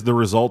 Because the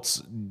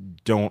results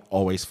don't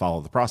always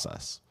follow the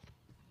process.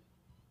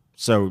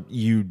 So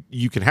you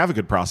can have a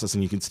good process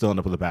and you can still end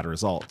up with a bad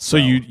result. So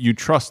you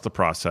trust the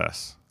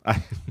process.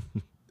 I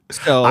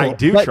So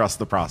do trust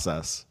the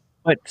process.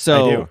 But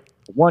so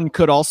one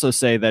could also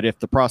say that if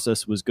the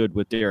process was good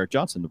with Derek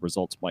Johnson, the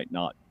results might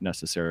not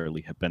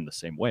necessarily have been the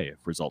same way if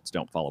results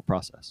don't follow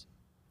process.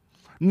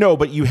 No,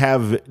 but you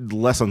have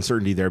less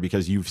uncertainty there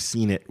because you've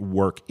seen it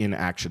work in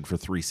action for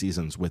 3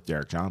 seasons with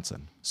Derek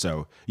Johnson.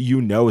 So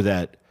you know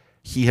that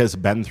he has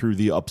been through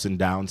the ups and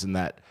downs, and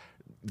that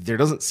there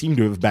doesn't seem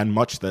to have been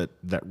much that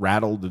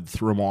rattled and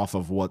threw him off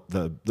of what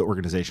the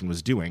organization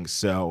was doing.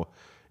 So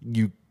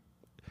you,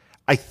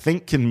 I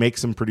think, can make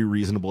some pretty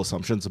reasonable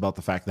assumptions about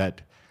the fact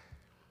that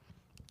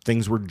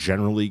things were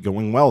generally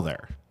going well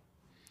there.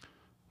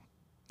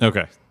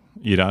 Okay,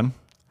 you done?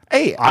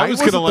 Hey, I was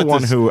going to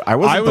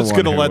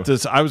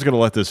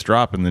let this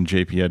drop, and then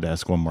JP had to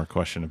ask one more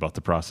question about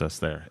the process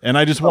there. And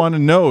I just want to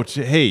note,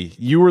 hey,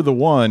 you were the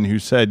one who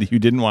said you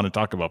didn't want to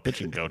talk about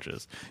pitching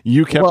coaches.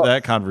 You kept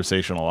that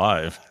conversation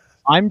alive.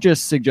 I'm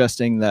just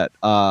suggesting that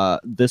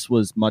this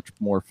was much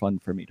more fun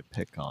for me to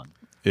pick on.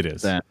 It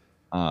is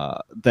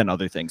than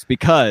other things,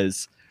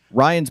 because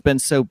Ryan's been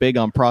so big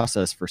on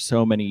process for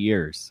so many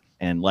years.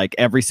 And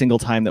every single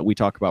time that we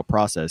talk about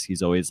process,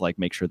 he's always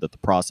make sure that the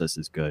process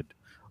is good.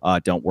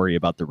 Don't worry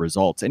about the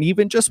results. And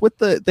even just with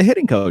the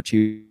hitting coach,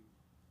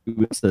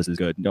 this is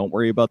good. Don't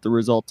worry about the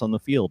results on the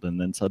field.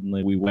 And then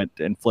suddenly we went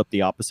and flipped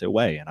the opposite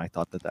way. And I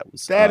thought that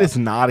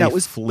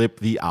was flip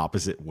the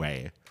opposite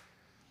way.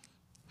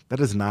 That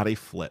is not a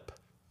flip.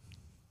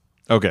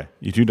 Okay,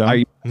 you two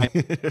done?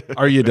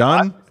 Are you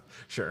done?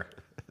 Sure.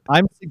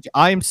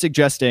 I'm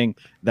suggesting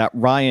that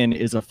Ryan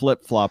is a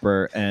flip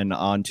flopper, and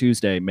on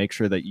Tuesday, make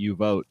sure that you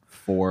vote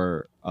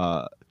for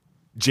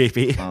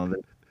JP.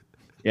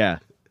 Yeah,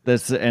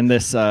 this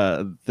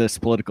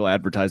political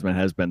advertisement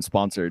has been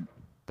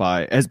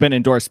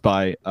endorsed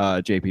by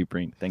JP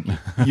Breen. Thank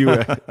you.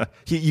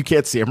 You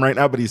can't see him right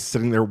now, but he's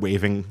sitting there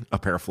waving a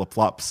pair of flip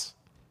flops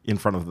in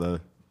front of the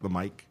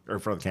mic or in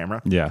front of the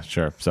camera. Yeah,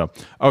 sure. So,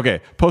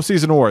 okay,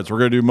 postseason awards. We're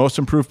going to do most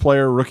improved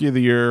player, rookie of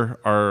the year,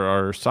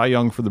 our Cy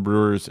Young for the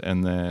Brewers,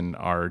 and then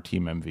our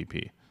team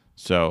MVP.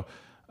 So,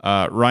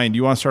 Ryan, do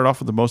you want to start off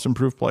with the most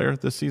improved player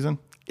this season?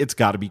 It's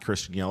got to be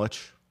Christian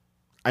Yelich.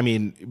 I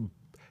mean,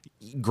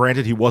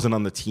 granted, he wasn't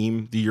on the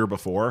team the year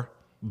before,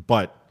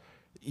 but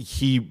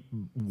he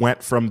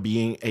went from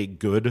being a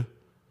good,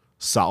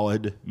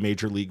 solid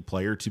major league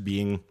player to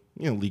being,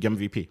 league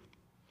MVP,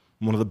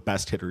 one of the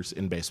best hitters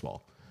in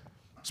baseball,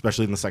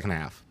 especially in the second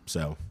half.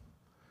 So,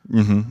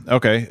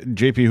 Okay,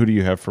 JP, who do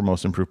you have for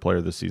most improved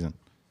player this season?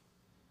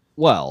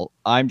 Well,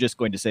 I'm just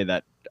going to say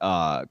that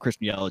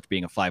Christian Yelich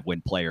being a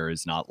 5-win player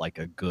is not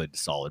a good,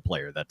 solid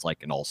player. That's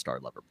an all-star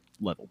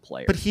level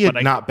player. But he had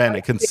not been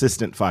a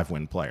consistent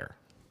 5-win player.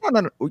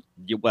 No.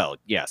 Well,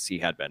 yes, he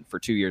had been for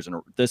 2 years.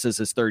 This is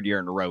his 3rd year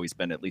in a row. He's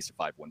been at least a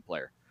 5-win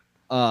player.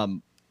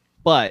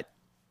 But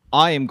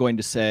I am going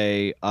to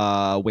say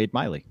Wade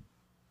Miley.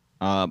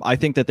 I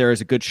think that there is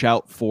a good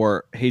shout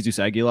for Jesus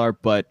Aguilar,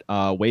 but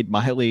Wade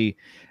Miley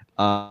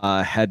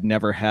hadn't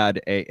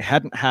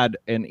had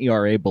an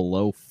ERA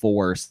below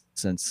 4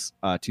 since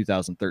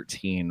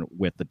 2013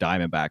 with the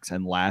Diamondbacks,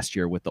 and last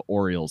year with the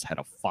Orioles had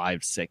a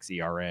 5.6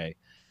 ERA,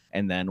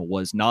 and then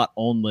was not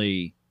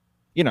only,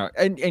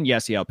 and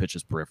yes, he outpitched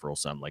his peripheral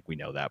some, we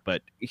know that,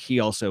 but he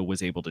also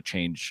was able to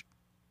change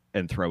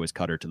and throw his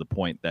cutter to the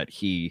point that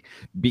he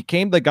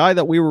became the guy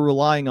that we were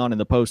relying on in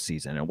the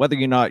postseason. And whether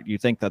or not you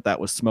think that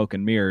was smoke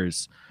and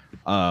mirrors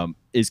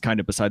is kind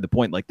of beside the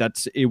point.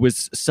 It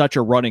was such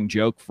a running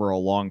joke for a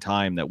long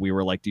time that we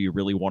were do you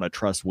really want to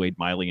trust Wade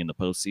Miley in the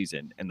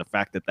postseason? And the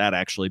fact that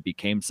actually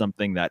became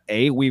something that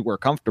we were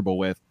comfortable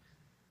with,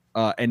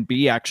 and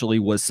B, actually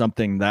was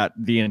something that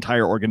the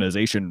entire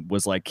organization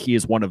was like, he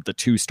is one of the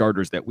 2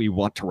 starters that we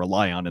want to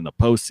rely on in the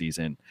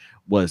postseason,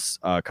 was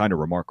kind of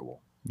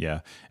remarkable.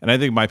 Yeah. And I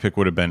think my pick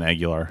would have been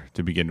Aguilar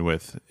to begin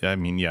with. I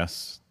mean,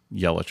 yes,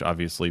 Yelich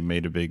obviously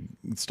made a big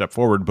step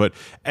forward, but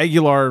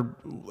Aguilar,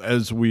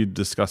 as we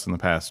discussed in the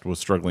past, was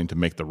struggling to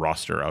make the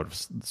roster out of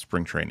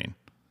spring training.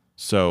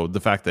 So the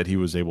fact that he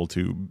was able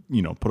to,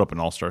 put up an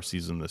all-star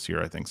season this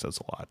year, I think says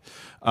a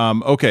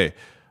lot. Okay.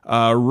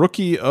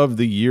 Rookie of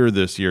the year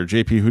this year.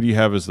 JP, who do you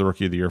have as the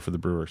rookie of the year for the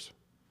Brewers?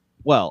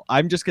 Well,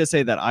 I'm just going to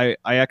say that I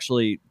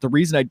actually, the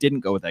reason I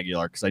didn't go with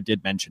Aguilar, because I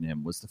did mention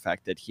him, was the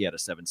fact that he had a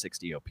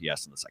 760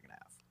 OPS in the second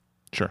half.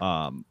 Sure.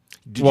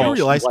 Did you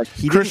realize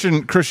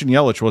Christian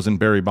Yelich wasn't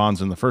Barry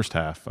Bonds in the first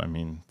half? I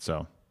mean,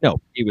 so.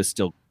 No, he was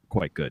still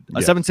quite good.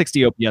 A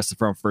 760 OPS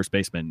from first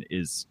baseman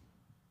is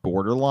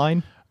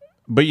borderline.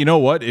 But you know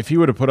what? If he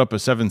would have put up a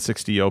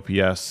 760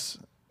 OPS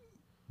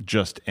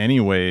just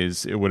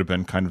anyways, it would have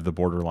been kind of the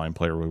borderline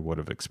player we would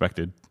have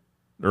expected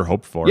or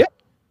hoped for.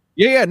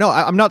 Yeah. No,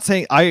 I'm not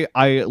saying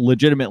I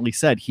legitimately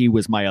said he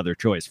was my other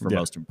choice for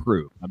most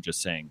improved. I'm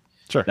just saying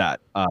that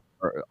are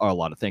a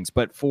lot of things.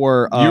 But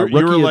for you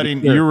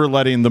were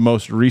letting the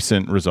most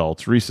recent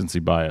results, recency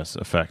bias,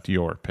 affect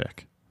your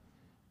pick.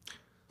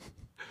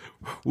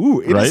 Ooh,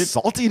 it is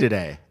salty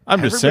today.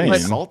 I'm just saying,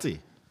 salty.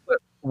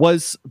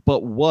 Was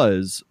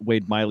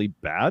Wade Miley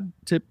bad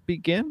to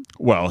begin?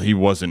 Well, he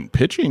wasn't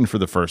pitching for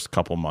the first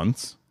couple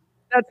months.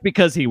 That's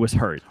because he was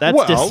hurt.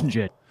 That's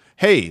disingenuous.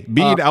 Hey,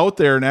 being out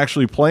there and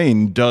actually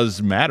playing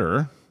does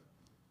matter.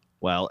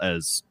 Well,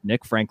 as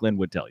Nick Franklin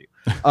would tell you.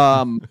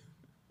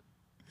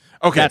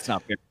 Okay. That's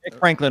not fair. Nick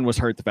Franklin was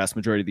hurt the vast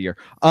majority of the year.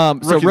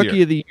 So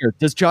rookie of the year.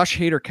 Does Josh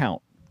Hader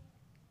count?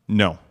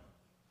 No.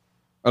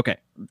 Okay.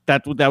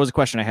 That was a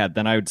question I had.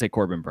 Then I would say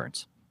Corbin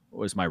Burns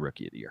was my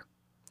rookie of the year.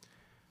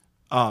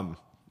 I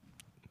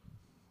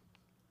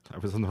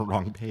was on the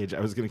wrong page. I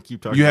was going to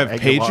keep talking. You have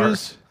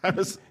pages?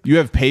 You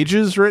have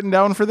pages written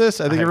down for this?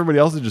 I think everybody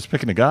else is just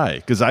picking a guy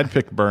because I'd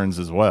pick Burns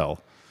as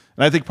well.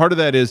 And I think part of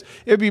that is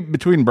it'd be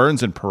between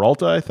Burns and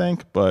Peralta, I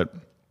think. But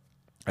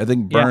I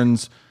think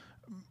Burns,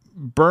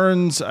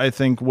 I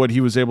think what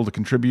he was able to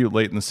contribute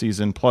late in the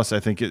season. Plus, I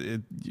think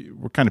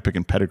we're kind of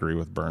picking pedigree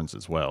with Burns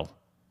as well.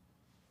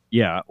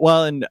 Yeah.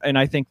 Well, and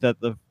I think that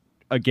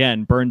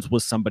again, Burns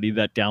was somebody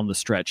that down the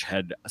stretch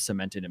had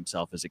cemented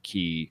himself as a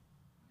key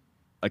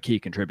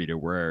contributor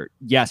where,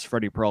 yes,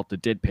 Freddie Peralta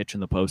did pitch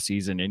in the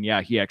postseason.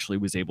 And he actually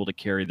was able to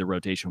carry the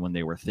rotation when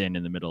they were thin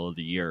in the middle of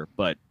the year.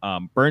 But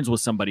Burns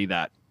was somebody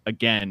that,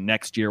 again,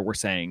 next year we're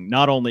saying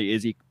not only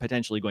is he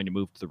potentially going to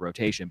move to the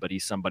rotation, but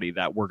he's somebody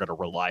that we're going to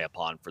rely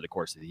upon for the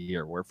course of the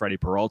year. Where Freddie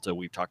Peralta,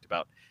 we've talked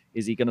about,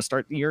 is he going to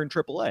start the year in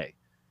AAA?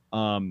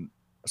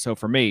 So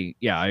for me,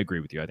 I agree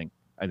with you. I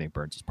think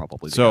Burns is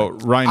probably the guy.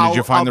 Ryan, did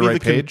you find the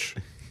right page?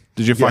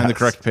 Did you find the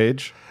correct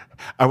page?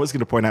 I was going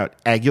to point out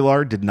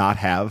Aguilar did not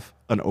have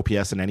an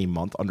OPS in any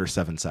month under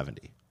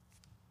 770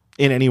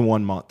 in any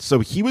one month. So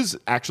he was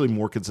actually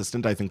more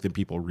consistent, I think, than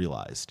people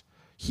realized.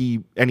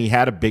 He had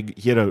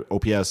an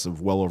OPS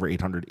of well over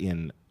 800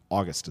 in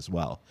August as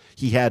well.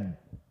 He had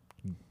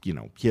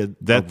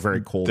a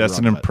very cold. That's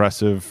an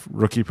impressive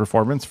rookie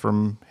performance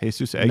from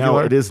Jesus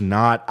Aguilar. No, it is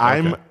not.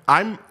 Okay.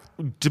 I'm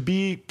to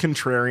be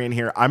contrarian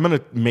here, I'm going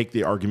to make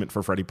the argument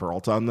for Freddie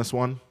Peralta on this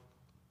one.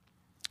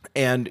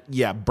 And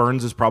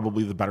Burns is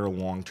probably the better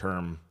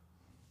long-term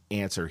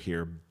answer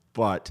here.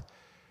 But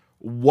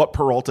what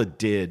Peralta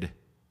did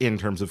in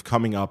terms of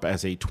coming up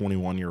as a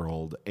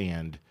 21-year-old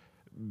and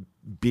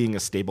being a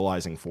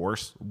stabilizing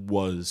force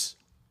was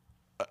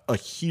a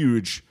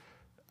huge,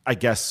 I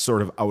guess,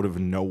 sort of out of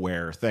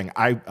nowhere thing.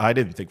 I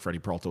didn't think Freddie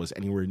Peralta was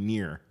anywhere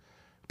near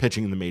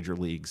pitching in the major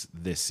leagues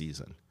this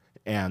season.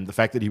 And the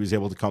fact that he was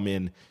able to come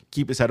in,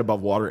 keep his head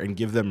above water, and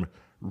give them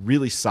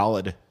really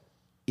solid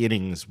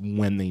innings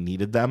when they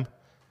needed them,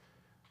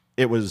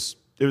 it was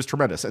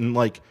tremendous. And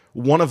like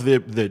one of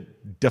the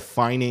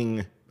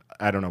defining,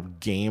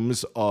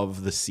 games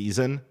of the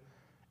season,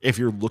 if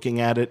you're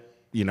looking at it,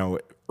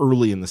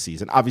 early in the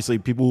season, obviously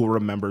people will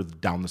remember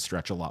down the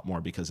stretch a lot more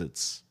because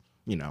it's,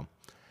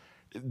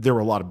 there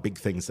were a lot of big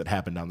things that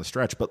happened down the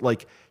stretch. But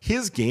like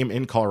his game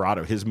in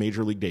Colorado, his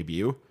major league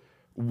debut,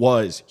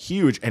 was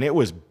huge, and it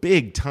was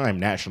big time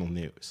national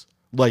news.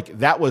 Like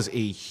that was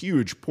a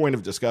huge point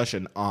of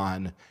discussion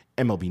on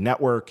MLB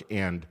Network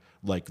and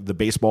like the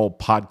baseball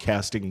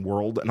podcasting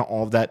world and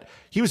all of that.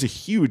 He was a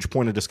huge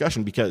point of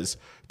discussion because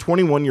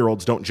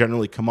 21-year-olds don't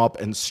generally come up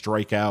and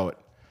strike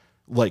out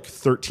like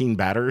 13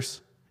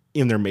 batters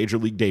in their major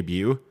league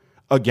debut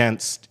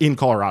in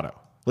Colorado.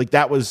 Like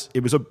it was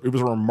a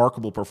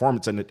remarkable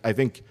performance, and I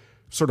think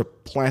sort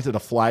of planted a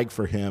flag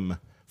for him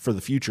for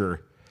the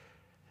future.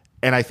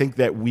 And I think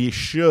that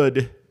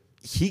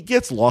he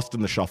gets lost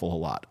in the shuffle a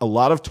lot. A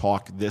lot of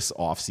talk this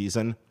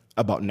offseason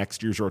about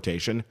next year's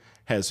rotation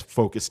has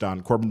focused on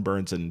Corbin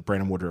Burns and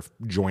Brandon Woodruff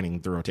joining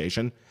the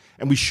rotation.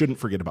 And we shouldn't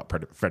forget about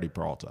Freddie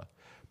Peralta.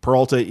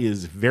 Peralta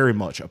is very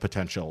much a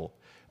potential,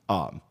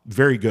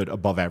 very good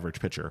above average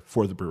pitcher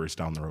for the Brewers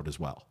down the road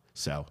as well.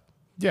 So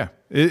Yeah,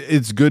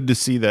 it's good to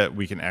see that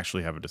we can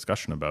actually have a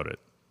discussion about it.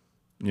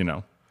 You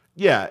know,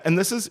 Yeah, and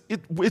this is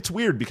it's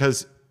weird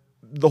because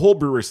the whole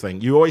Brewers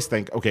thing, you always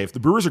think, okay, if the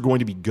Brewers are going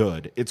to be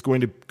good, it's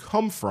going to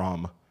come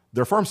from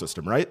their farm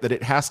system, right? That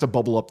it has to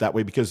bubble up that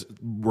way because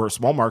we're a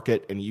small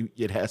market and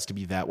it has to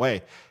be that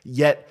way.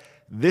 Yet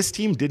this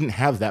team didn't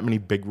have that many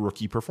big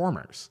rookie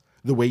performers.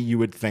 The way you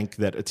would think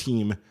that a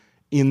team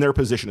in their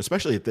position,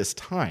 especially at this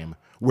time,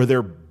 where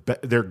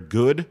they're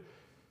good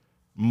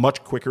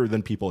much quicker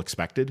than people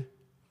expected,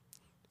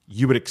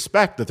 you would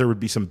expect that there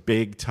would be some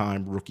big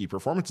time rookie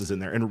performances in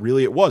there. And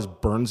really it was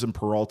Burns and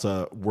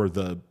Peralta were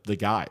the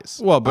guys.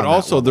 well, but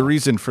also the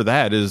reason for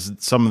that is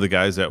some of the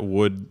guys that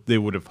they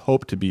would have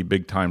hoped to be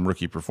big time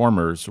rookie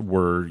performers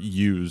were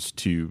used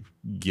to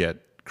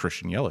get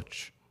Christian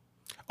Yelich.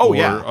 Oh, or,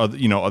 yeah.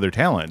 other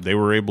talent. They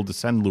were able to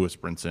send Lewis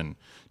Brinson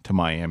to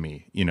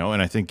Miami,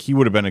 and I think he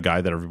would have been a guy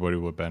that everybody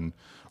would have been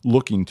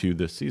looking to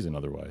this season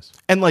otherwise.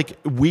 And like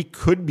we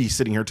could be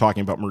sitting here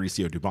talking about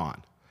Mauricio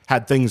Dubon.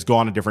 Had things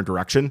gone a different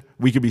direction,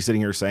 we could be sitting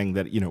here saying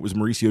that, it was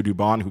Mauricio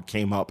Dubon who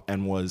came up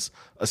and was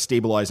a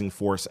stabilizing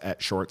force at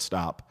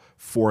shortstop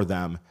for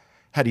them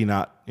had he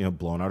not,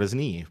 blown out his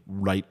knee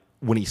right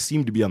when he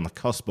seemed to be on the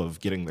cusp of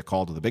getting the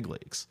call to the big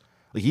leagues.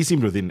 Like he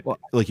seemed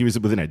he was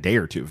within a day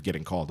or two of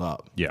getting called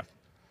up. Yeah.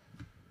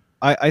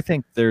 I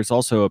think there's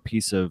also a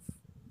piece of,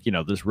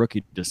 this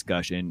rookie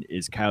discussion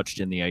is couched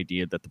in the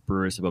idea that the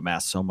Brewers have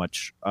amassed so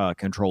much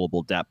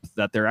controllable depth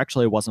that there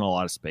actually wasn't a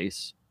lot of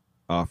space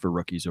for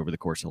rookies over the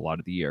course of a lot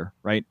of the year,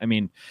 right? I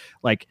mean,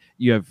 like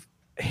you have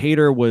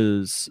Hader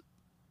was,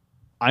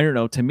 I don't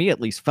know, to me at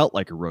least felt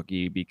like a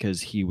rookie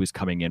because he was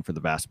coming in for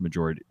the vast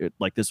majority.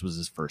 Like this was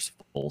his first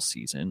full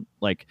season.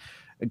 Like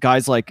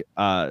guys like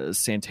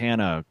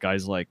Santana,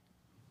 guys like,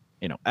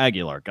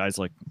 Aguilar, guys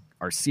like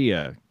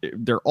Arcia,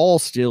 they're all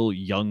still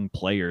young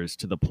players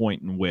to the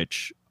point in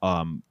which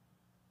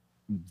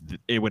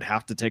it would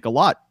have to take a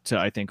lot to,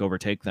 I think,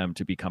 overtake them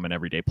to become an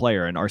everyday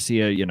player. And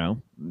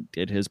Arcia,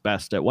 did his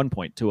best at one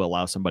point to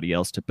allow somebody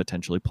else to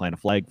potentially plant a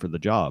flag for the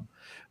job,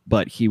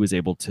 but he was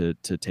able to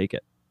take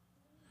it.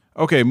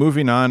 Okay,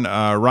 moving on.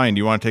 Ryan, do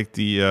you want to take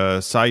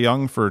the Cy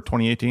Young for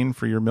 2018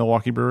 for your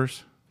Milwaukee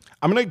Brewers?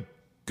 I'm going to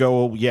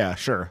go, yeah,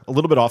 sure. A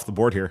little bit off the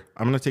board here.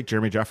 I'm going to take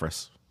Jeremy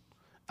Jeffress.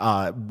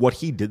 What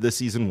he did this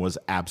season was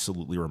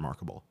absolutely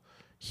remarkable.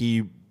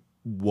 He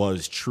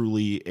was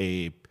truly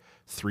a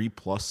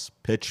 3+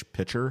 pitch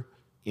pitcher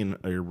in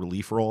a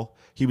relief role.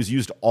 He was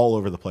used all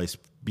over the place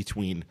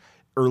between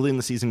early in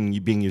the season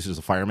being used as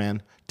a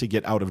fireman to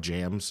get out of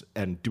jams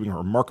and doing a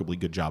remarkably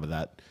good job of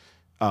that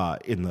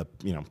in the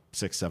 6th,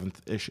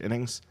 7th-ish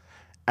innings.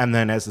 And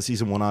then as the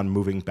season went on,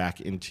 moving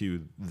back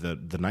into the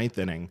 9th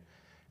inning,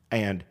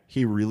 and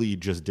he really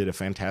just did a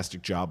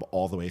fantastic job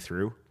all the way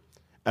through.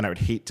 And I would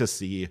hate to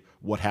see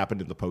what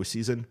happened in the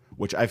postseason,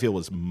 which I feel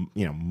was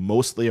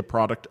mostly a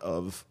product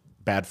of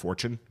bad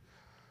fortune,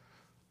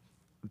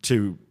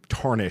 to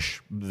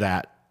tarnish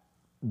that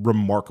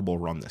remarkable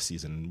run this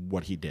season,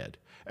 what he did.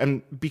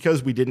 And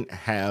because we didn't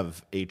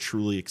have a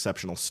truly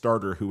exceptional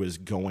starter who is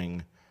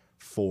going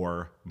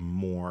for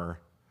more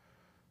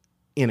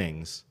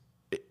innings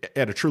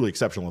at a truly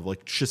exceptional level,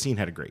 like Chacin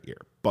had a great year,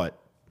 but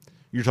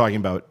you're talking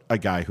about a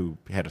guy who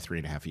had a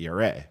 3.5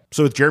 ERA.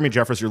 So with Jeremy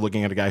Jeffress, you're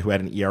looking at a guy who had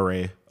an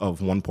ERA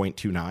of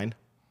 1.29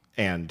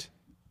 and,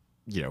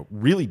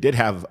 really did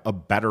have a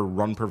better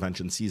run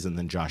prevention season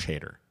than Josh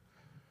Hader.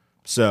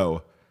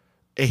 So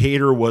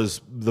Hader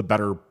was the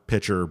better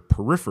pitcher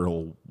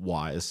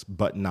peripheral-wise,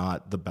 but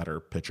not the better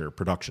pitcher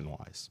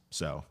production-wise.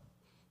 So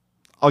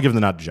I'll give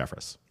the nod to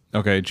Jeffress.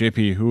 Okay,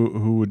 JP,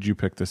 who would you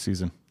pick this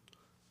season?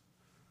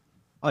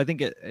 I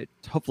think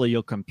hopefully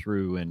you'll come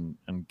through and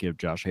give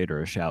Josh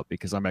Hader a shout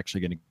because I'm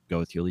actually going to go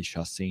with Jhoulys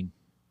Chacin.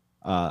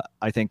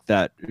 I think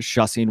that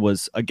Chacin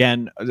was,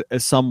 again,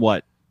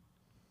 somewhat,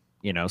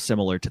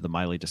 similar to the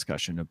Miley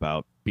discussion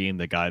about being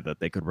the guy that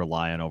they could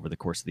rely on over the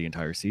course of the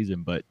entire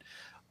season. But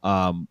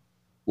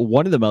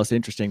one of the most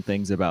interesting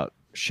things about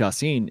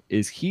Chacin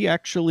is he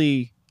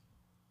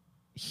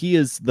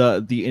is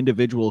the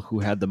individual who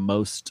had the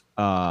most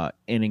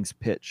innings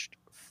pitched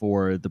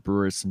for the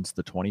Brewers since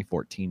the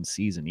 2014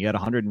 season. He had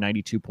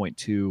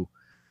 192.2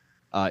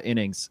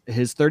 innings.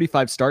 His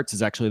 35 starts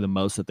is actually the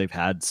most that they've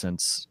had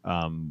since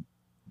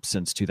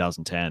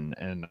 2010,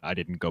 and I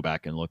didn't go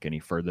back and look any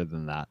further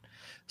than that.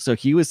 So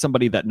he was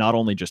somebody that not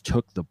only just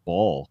took the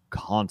ball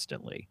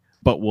constantly,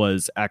 but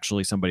was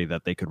actually somebody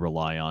that they could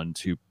rely on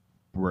to,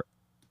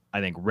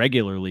 I think,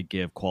 regularly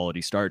give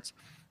quality starts.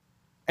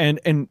 And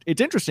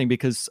it's interesting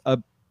because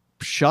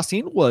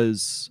Chacin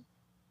was,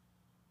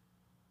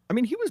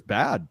 he was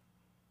bad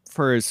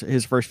for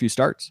his first few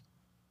starts.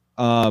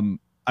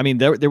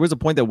 There was a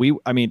point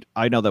that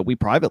I know that we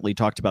privately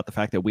talked about the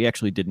fact that we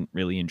actually didn't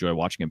really enjoy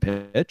watching him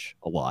pitch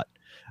a lot.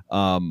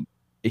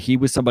 He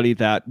was somebody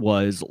that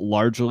was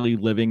largely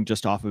living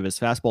just off of his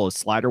fastball. His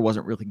slider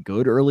wasn't really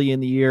good early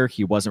in the year.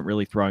 He wasn't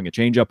really throwing a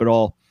changeup at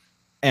all.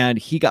 And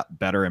he got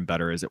better and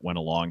better as it went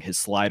along. His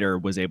slider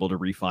was able to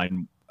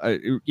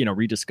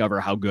rediscover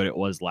how good it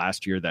was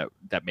last year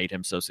that made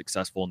him so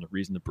successful and the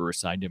reason the Brewers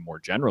signed him more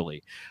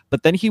generally.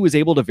 But then he was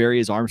able to vary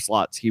his arm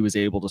slots. He was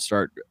able to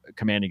start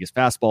commanding his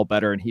fastball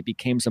better, and he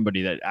became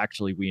somebody that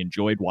actually we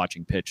enjoyed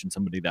watching pitch and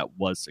somebody that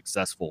was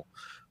successful.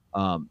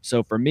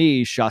 So for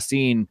me,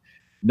 Chacín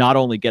not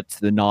only gets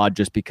the nod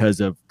just because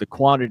of the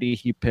quantity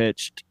he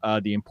pitched,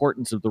 the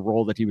importance of the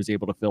role that he was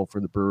able to fill for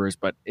the Brewers,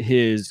 but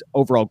his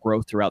overall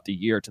growth throughout the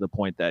year to the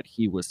point that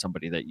he was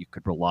somebody that you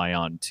could rely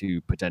on to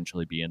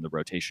potentially be in the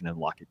rotation and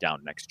lock it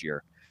down next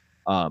year.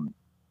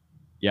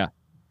 Yeah.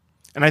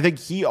 And I think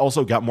he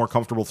also got more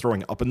comfortable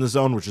throwing up in the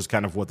zone, which is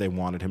kind of what they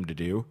wanted him to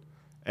do.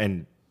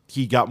 And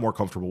he got more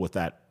comfortable with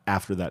that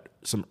after that,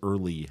 some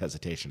early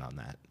hesitation on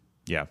that.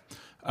 Yeah.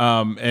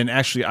 And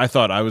actually, I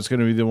thought I was going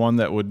to be the one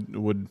that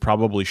would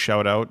probably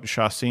shout out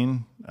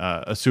Chacín,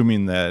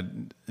 assuming that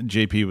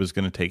JP was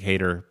going to take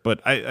Hader.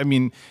 But I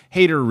mean,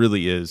 Hader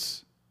really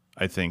is,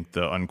 I think,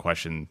 the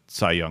unquestioned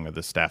Cy Young of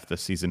the staff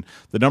this season.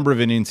 The number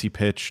of innings he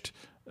pitched,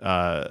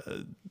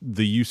 the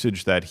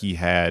usage that he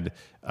had,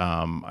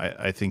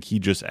 I think he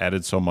just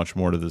added so much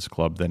more to this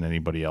club than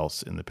anybody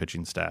else in the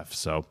pitching staff.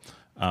 So,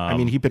 I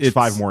mean, he pitched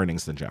 5 more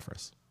innings than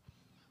Jeffress.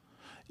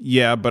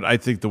 Yeah, but I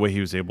think the way he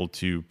was able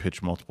to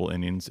pitch multiple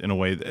innings in a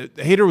way,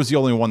 Hader was the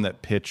only one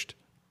that pitched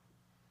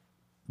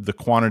the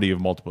quantity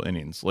of multiple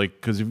innings. Like,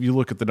 because if you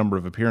look at the number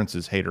of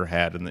appearances Hader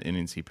had in the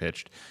innings he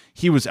pitched,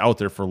 he was out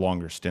there for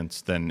longer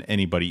stints than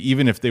anybody.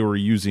 Even if they were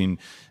using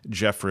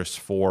Jeffress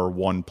for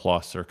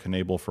 1+ or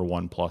Knebel for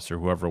 1+ or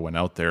whoever went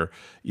out there,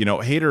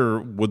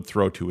 Hader would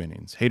throw 2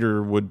 innings.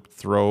 Hader would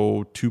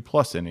throw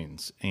 2+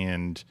 innings,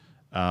 and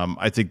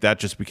I think that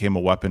just became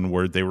a weapon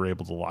where they were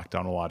able to lock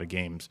down a lot of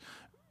games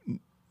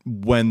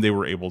when they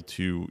were able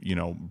to,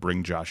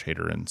 bring Josh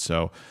Hader in.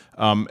 So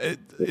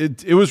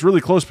it was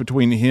really close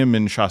between him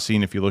and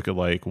Chacín if you look at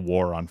like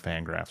WAR on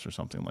Fangraphs or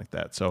something like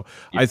that. So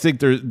yeah. I think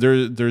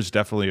there's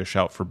definitely a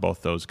shout for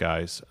both those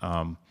guys.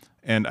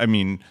 And I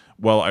mean,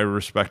 while I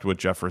respect what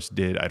Jeffress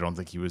did, I don't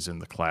think he was in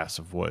the class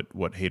of what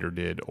Hader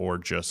did or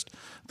just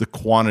the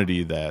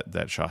quantity that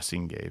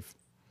Chacín gave.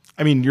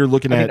 I mean, you're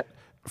looking at,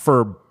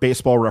 for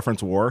Baseball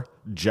Reference WAR,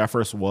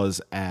 Jeffress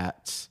was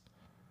at...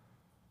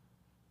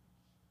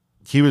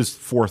 He was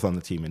 4th on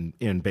the team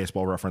in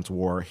Baseball Reference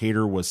WAR.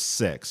 Hader was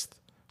 6th.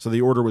 So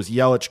the order was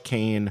Yelich,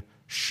 Kane,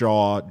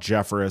 Shaw,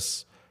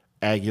 Jeffress,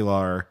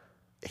 Aguilar,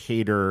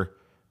 Hader,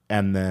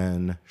 and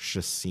then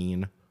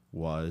Chacín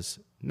was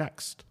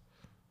next.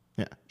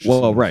 Yeah.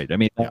 Well, right. I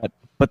mean,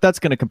 but that's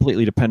going to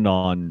completely depend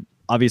on,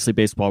 obviously,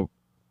 Baseball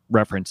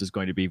Reference is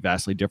going to be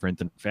vastly different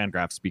than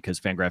Fangraphs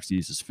because Fangraphs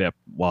uses FIP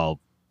while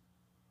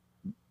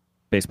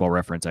Baseball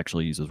Reference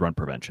actually uses run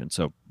prevention.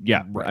 So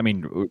yeah, right. I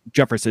mean,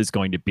 Jeffress is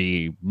going to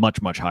be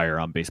much, much higher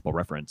on Baseball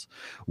Reference,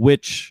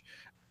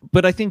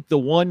 but I think the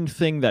one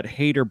thing that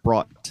Hader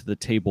brought to the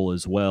table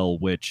as well,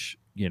 which,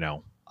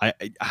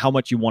 how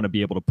much you want to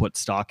be able to put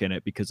stock in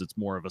it because it's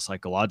more of a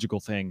psychological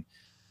thing.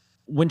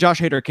 When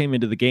Josh Hader came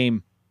into the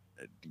game,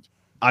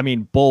 I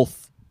mean,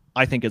 both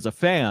I think as a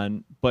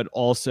fan, but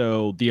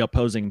also the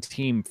opposing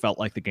team felt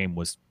like the game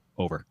was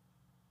over.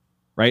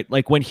 Right,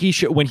 like when he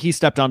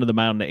stepped onto the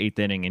mound in the 8th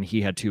inning and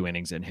he had 2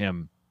 innings in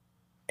him,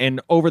 and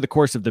over the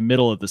course of the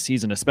middle of the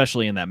season,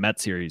 especially in that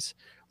Mets series,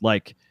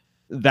 like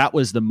that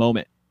was the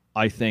moment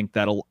I think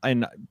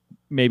and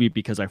maybe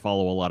because I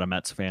follow a lot of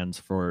Mets fans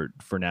for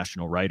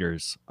national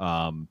writers,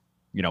 a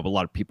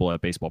lot of people at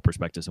Baseball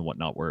Prospectus and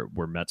whatnot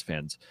were Mets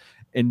fans,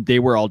 and they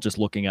were all just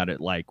looking at it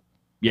like,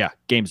 yeah,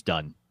 game's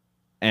done.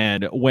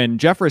 And when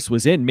Jeffress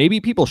was in, maybe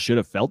people should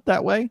have felt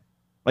that way.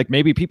 Like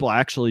maybe people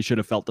actually should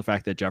have felt the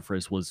fact that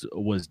Jeffress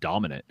was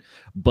dominant,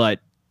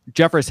 but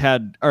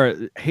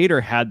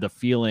Hader had the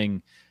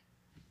feeling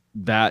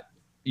that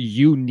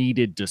you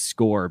needed to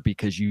score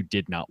because you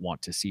did not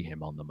want to see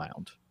him on the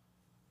mound.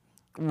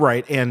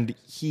 Right, and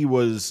he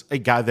was a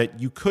guy that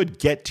you could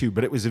get to,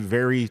 but it was in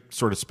very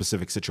sort of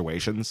specific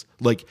situations.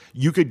 Like,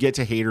 you could get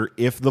to Hader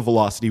if the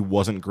velocity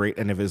wasn't great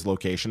and if his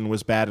location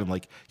was bad and,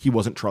 like, he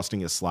wasn't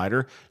trusting his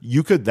slider.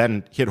 You could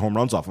then hit home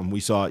runs off him.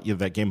 We saw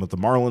that game with the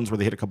Marlins where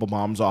they hit a couple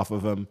bombs off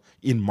of him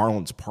in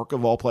Marlins Park,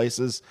 of all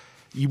places.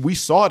 We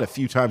saw it a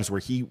few times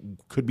where he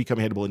could become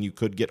hittable and you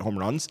could get home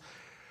runs,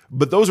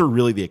 but those are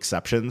really the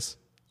exceptions.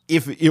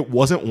 If it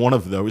wasn't one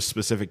of those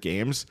specific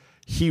games,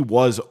 he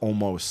was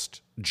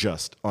almost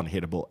just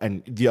unhittable,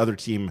 and the other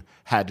team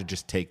had to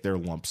just take their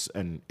lumps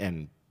and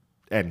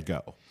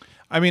go.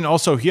 I mean,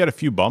 also he had a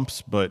few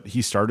bumps, but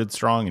he started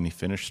strong and he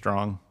finished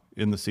strong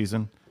in the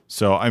season.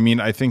 So, I mean,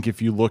 I think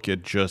if you look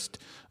at just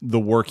the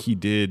work he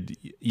did,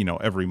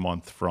 every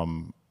month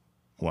from,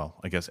 well,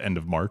 I guess end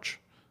of March,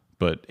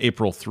 but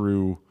April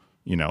through,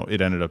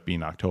 it ended up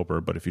being October.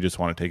 But if you just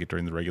want to take it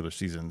during the regular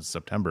season,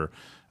 September,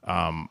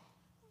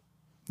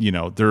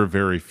 there are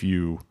very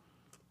few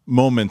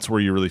moments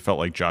where you really felt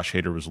like Josh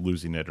Hader was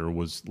losing it or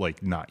was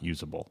like not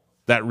usable.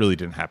 That really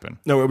didn't happen.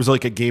 No, it was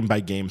like a game by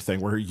game thing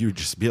where you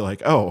just be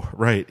like, oh,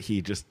 right,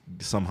 he just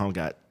somehow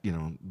got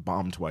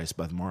bombed twice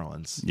by the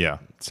Marlins. Yeah.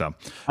 So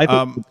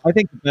I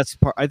think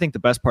the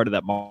best part of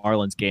that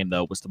Marlins game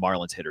though was the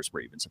Marlins hitters were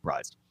even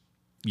surprised.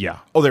 yeah.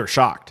 Oh, they were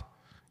shocked.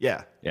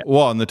 Yeah.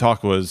 Well, and the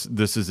talk was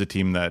this is a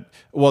team that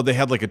they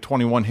had like a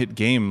 21 hit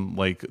game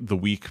like the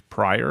week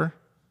prior,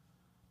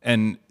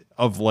 and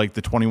of like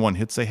the 21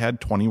 hits they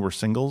had, 20 were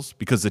singles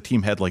because the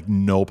team had like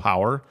no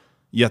power.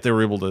 Yet they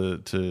were able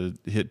to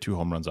hit 2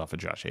 home runs off of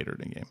Josh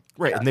Hader in a game.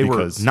 Right, and they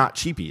were not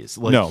cheapies.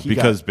 Like, no,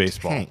 because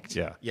baseball. Tanked.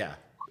 Yeah. Yeah.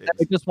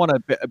 I just want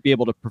to be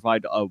able to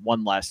provide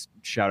one last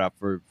shout out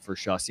for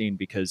Chacín,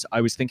 because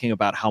I was thinking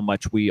about how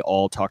much we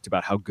all talked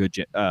about how good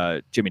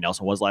Jimmy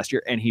Nelson was last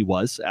year, and he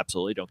was,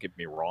 absolutely, don't get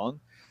me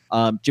wrong.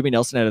 Jimmy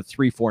Nelson had a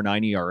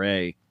 3.49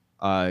 ERA.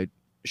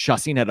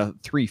 Chacín had a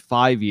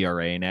 3.5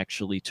 ERA and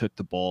actually took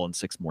the ball in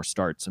 6 more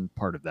starts, and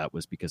part of that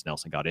was because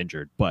Nelson got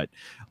injured. But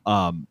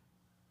part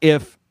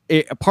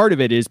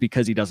of it is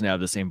because he doesn't have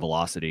the same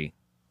velocity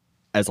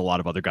as a lot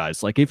of other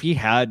guys. Like if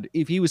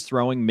he was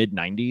throwing mid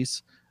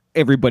 90s,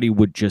 everybody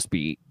would just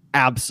be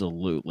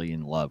absolutely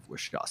in love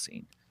with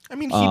Chacín. I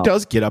mean, he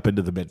does get up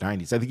into the mid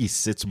 90s. I think he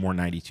sits more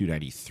 92,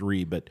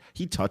 93, but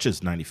he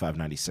touches 95,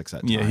 96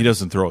 at times. Yeah, he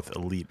doesn't throw with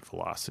elite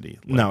velocity.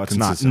 Like, no, it's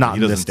not he in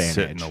doesn't this day and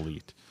sit age. in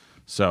elite.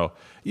 So,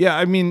 yeah,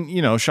 I mean,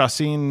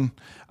 Chacín,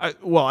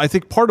 I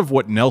think part of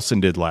what Nelson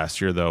did last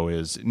year, though,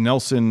 is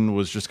Nelson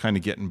was just kind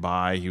of getting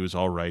by. He was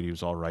all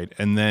right.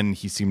 And then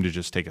he seemed to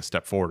just take a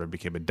step forward and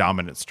became a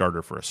dominant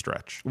starter for a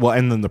stretch. Well,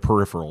 and then the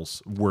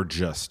peripherals were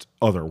just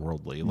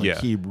otherworldly. Like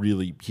Yeah. he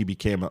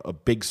became a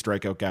big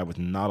strikeout guy with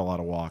not a lot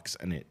of walks,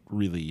 and it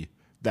really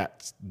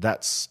that's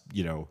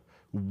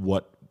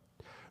what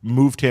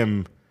moved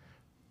him.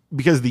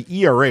 Because the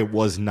ERA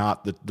was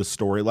not the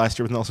story last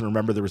year with Nelson.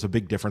 Remember, there was a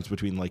big difference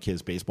between like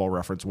his Baseball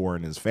Reference WAR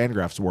and his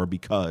Fangraphs WAR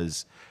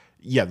because,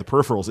 the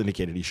peripherals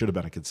indicated he should have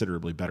been a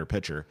considerably better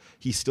pitcher.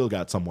 He still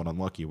got somewhat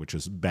unlucky, which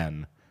has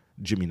been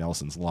Jimmy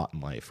Nelson's lot in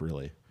life,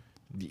 really,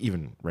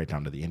 even right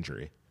down to the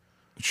injury.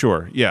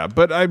 Sure, yeah.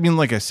 But, I mean,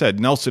 like I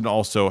said, Nelson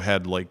also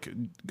had like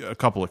a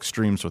couple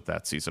extremes with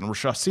that season. Where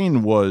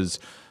Chacín was,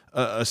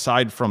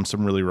 aside from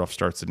some really rough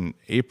starts in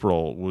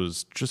April,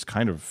 was just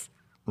kind of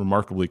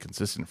remarkably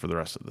consistent for the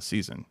rest of the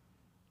season.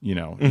 You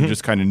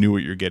just kind of knew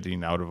what you're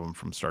getting out of him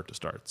from start to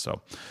start.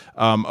 So,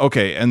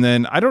 okay. And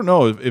then I don't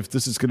know if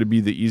this is going to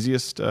be the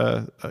easiest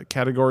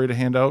category to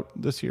hand out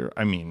this year.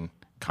 I mean,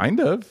 kind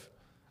of.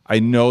 I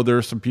know there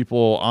are some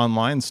people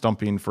online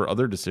stumping for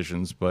other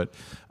decisions, but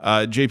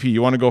JP,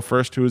 you want to go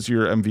first? Who is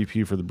your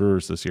MVP for the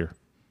Brewers this year?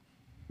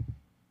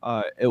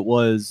 It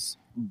was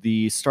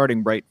the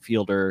starting right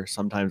fielder,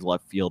 sometimes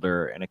left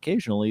fielder, and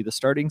occasionally the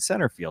starting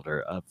center fielder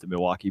of the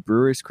Milwaukee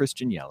Brewers,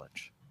 Christian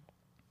Yelich.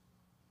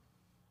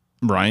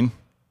 Brian?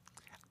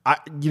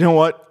 You know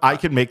what? I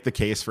could make the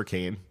case for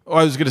Kane. Oh,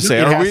 I was going to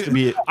say,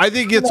 I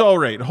think it's all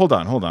right. Hold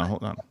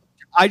on.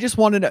 I just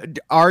wanted to,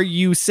 are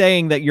you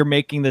saying that you're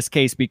making this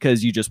case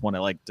because you just want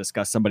to like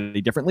discuss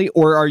somebody differently,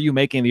 or are you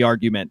making the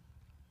argument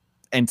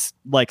and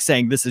like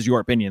saying this is your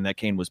opinion that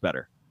Kane was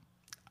better?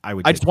 I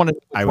would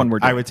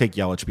take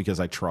Yelich because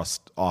I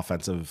trust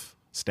offensive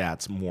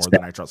stats more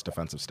than I trust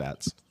defensive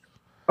stats.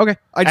 Okay.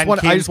 I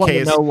just want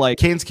to know, like,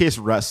 Kane's case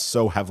rests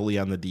so heavily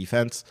on the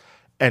defense.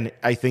 And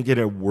I think in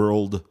a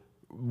world,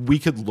 we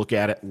could look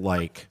at it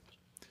like,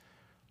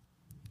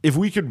 if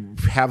we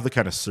could have the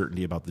kind of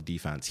certainty about the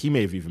defense, he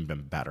may have even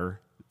been better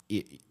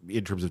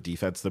in terms of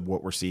defense than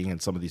what we're seeing in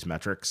some of these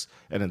metrics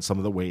and in some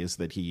of the ways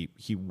that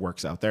he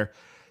works out there.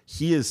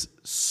 He is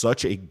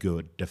such a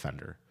good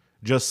defender.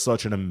 Just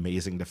such an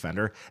amazing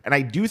defender. And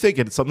I do think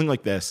in something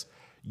like this,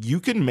 you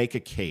can make a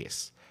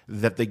case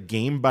that the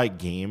game by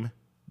game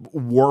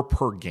WAR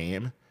per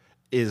game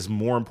is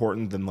more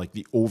important than like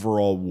the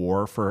overall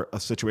WAR for a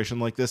situation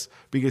like this,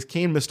 because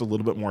Kane missed a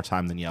little bit more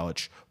time than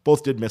Yelich.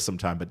 Both did miss some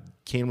time, but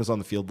Kane was on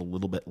the field a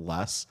little bit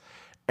less.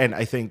 And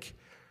I think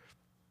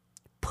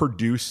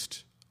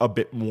produced a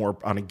bit more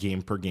on a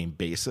game per game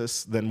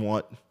basis than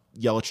what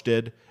Yelich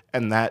did.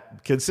 And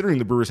that, considering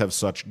the Brewers have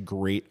such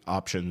great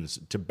options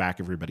to back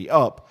everybody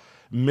up,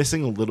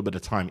 missing a little bit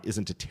of time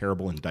isn't a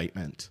terrible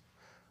indictment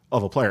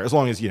of a player, as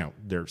long as,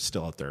 they're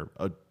still out there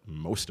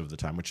most of the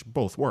time, which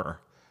both were.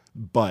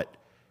 But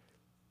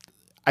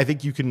I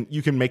think you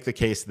can make the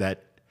case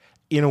that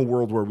in a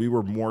world where we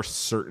were more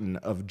certain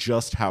of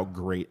just how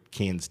great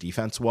Kane's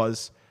defense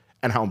was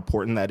and how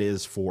important that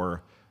is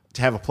to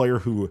have a player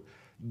who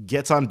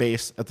gets on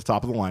base at the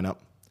top of the lineup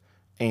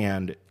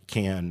and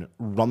can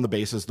run the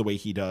bases the way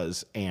he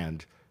does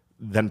and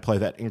then play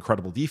that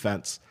incredible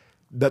defense,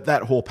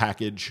 that whole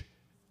package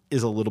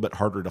is a little bit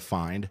harder to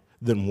find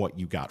than what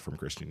you got from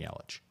Christian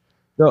Yelich.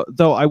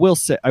 Though I will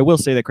say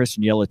that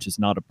Christian Yelich is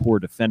not a poor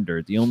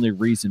defender. The only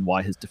reason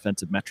why his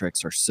defensive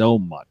metrics are so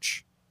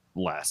much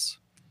less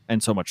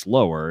and so much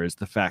lower is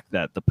the fact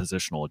that the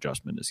positional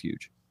adjustment is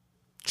huge.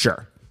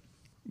 Sure.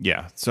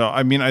 Yeah. So,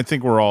 I mean, I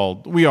think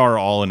we are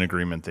all in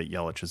agreement that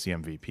Yelich is the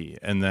MVP.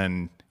 And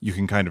then you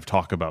can kind of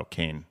talk about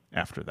Kane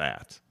after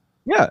that.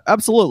 Yeah,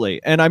 absolutely.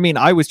 And I mean,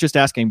 I was just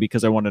asking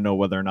because I want to know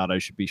whether or not I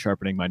should be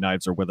sharpening my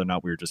knives or whether or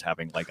not we were just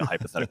having like a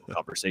hypothetical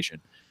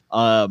conversation.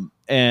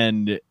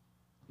 And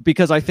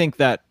because I think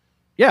that,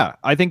 yeah,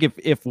 I think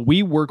if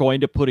we were going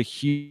to put a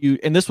huge,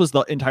 and this was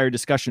the entire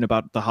discussion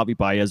about the Javi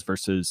Baez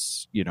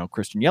versus,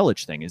 Christian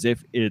Yelich thing, is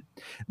if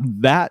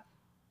that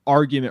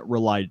argument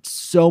relied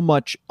so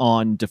much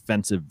on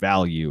defensive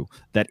value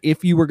that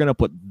if you were going to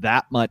put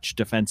that much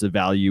defensive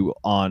value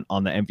on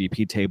the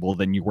MVP table,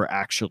 then you were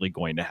actually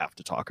going to have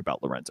to talk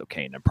about Lorenzo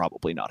Cain and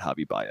probably not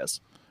Javi Baez.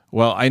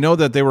 Well, I know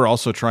that they were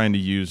also trying to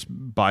use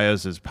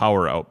Baez's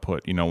power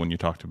output, when you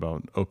talked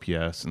about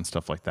OPS and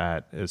stuff like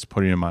that, as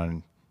putting him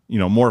on,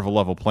 more of a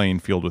level playing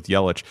field with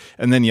Yelich.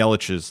 And then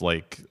Yelich's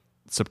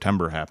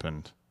September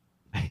happened.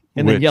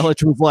 And then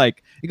Yelich was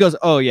like, he goes,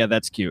 "Oh yeah,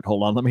 that's cute.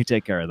 Hold on, let me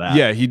take care of that."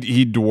 Yeah,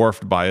 he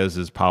dwarfed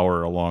Baez's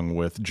power along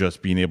with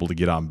just being able to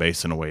get on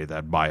base in a way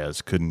that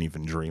Baez couldn't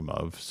even dream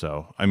of.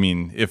 So, I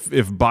mean,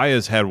 if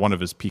Baez had one of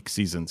his peak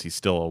seasons, he's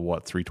still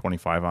a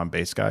 325 on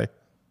base guy.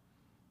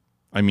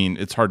 I mean,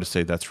 it's hard to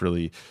say that's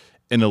really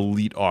an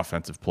elite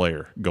offensive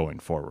player going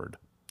forward.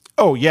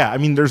 Oh yeah, I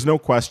mean, there's no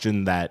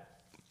question that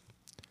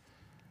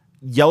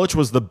Yelich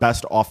was the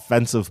best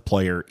offensive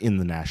player in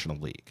the National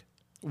League.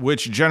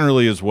 Which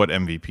generally is what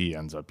MVP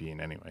ends up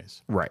being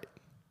anyways. Right.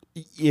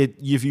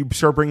 If you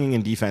start bringing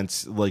in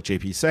defense, like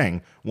JP's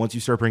saying, once you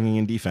start bringing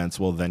in defense,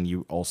 well, then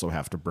you also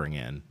have to bring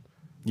in.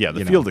 Yeah,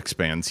 the field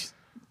expands.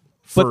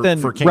 But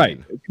then, right,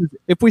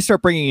 if we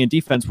start bringing in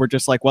defense, we're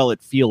just like, well,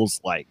 it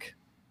feels like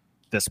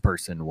this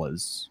person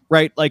was,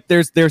 right? Like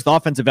there's the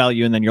offensive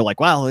value, and then you're like,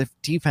 well, if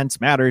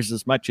defense matters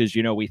as much as,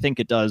 we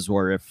think it does,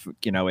 or if,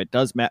 it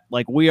does matter,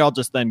 like we all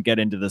just then get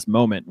into this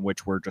moment in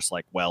which we're just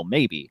like, well,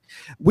 maybe,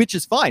 which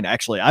is fine.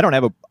 Actually, I don't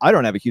have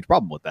a huge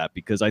problem with that,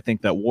 because I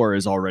think that WAR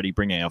is already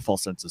bringing a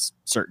false sense of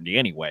certainty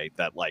anyway,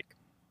 that like,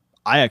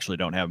 I actually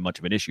don't have much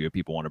of an issue if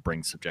people want to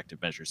bring subjective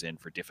measures in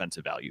for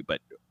defensive value, but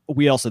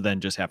we also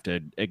then just have to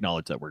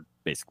acknowledge that we're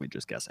basically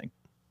just guessing.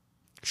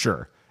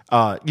 Sure.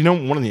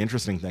 One of the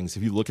interesting things,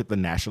 if you look at the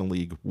National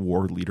League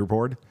WAR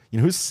leaderboard,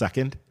 who's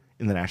second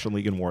in the National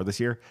League in WAR this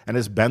year and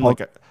has been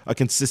like a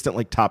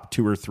consistent top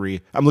 2 or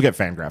 3. I'm looking at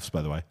Fangraphs,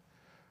 by the way.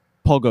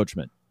 Paul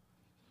Goldschmidt.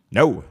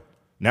 No.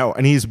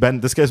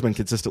 And this guy's been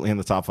consistently in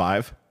the top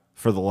 5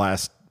 for the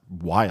last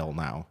while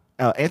now.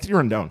 Anthony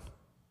Rendon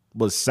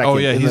was second. Oh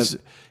yeah,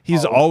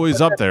 he's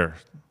always up there.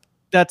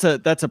 That's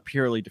a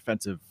purely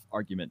defensive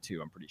argument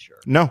too, I'm pretty sure.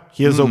 No,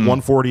 he has a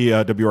 140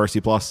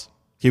 WRC plus.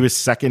 He was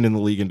second in the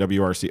league in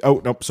WRC. Oh,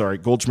 nope, sorry.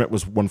 Goldschmidt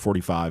was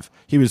 145.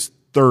 He was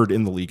third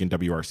in the league in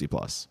WRC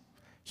plus.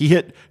 He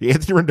hit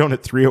Anthony Rendon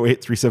at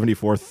 308,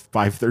 374,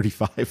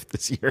 535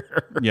 this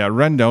year. Yeah,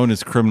 Rendon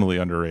is criminally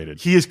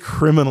underrated. He is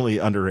criminally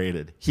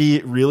underrated.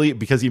 He really,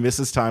 because he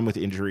misses time with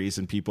injuries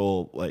and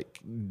people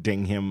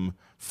ding him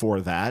for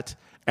that.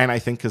 And I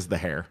think because the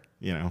hair,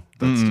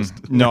 that's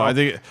just no. I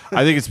think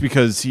it's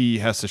because he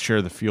has to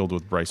share the field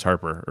with Bryce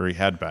Harper, or he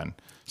had been.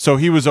 So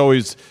he was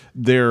always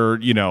their,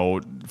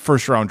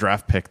 first round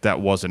draft pick that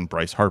wasn't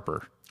Bryce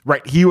Harper.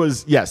 Right. He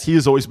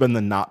has always been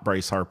the not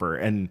Bryce Harper.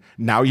 And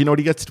now you know what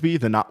he gets to be?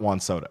 The not Juan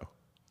Soto.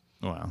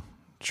 Well,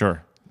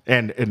 sure.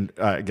 And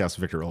I guess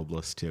Victor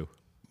Olblas too.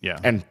 Yeah.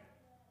 And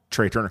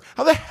Trey Turner.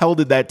 How the hell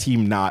did that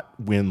team not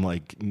win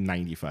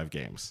 95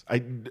 games? I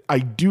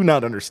do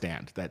not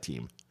understand that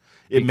team.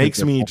 It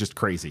makes me just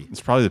crazy. It's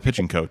probably the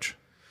pitching coach.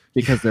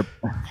 Because they're...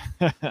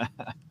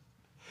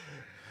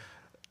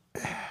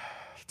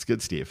 It's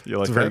good, Steve. You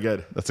like it's very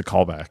good. That's a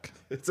callback.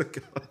 Is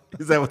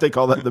that what they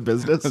call that in the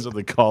business? That's what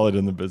they call it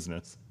in the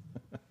business.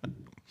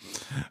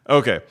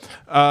 Okay.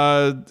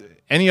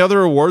 Any other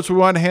awards we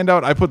want to hand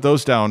out? I put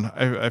those down.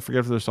 I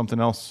forget if there's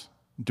something else.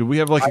 Do we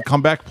have a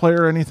comeback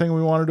player or anything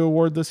we wanted to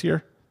award this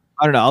year?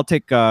 I don't know. I'll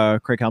take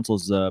Craig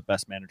Counsell's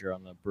best manager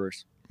on the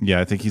Brewers. Yeah,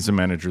 I think he's the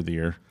manager of the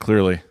year,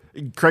 clearly.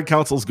 Craig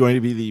Counsell is going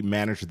to be the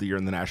manager of the year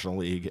in the National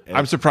League.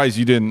 I'm surprised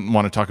you didn't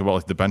want to talk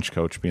about the bench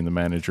coach being the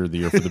manager of the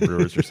year for the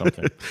Brewers or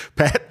something.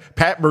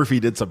 Pat Murphy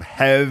did some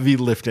heavy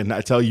lifting. I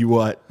tell you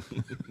what.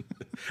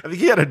 I think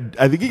he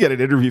had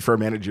an interview for a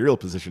managerial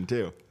position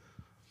too.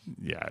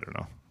 Yeah, I don't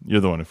know.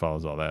 You're the one who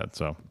follows all that.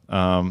 So,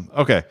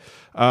 okay.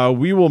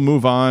 We will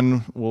move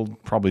on. We'll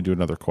probably do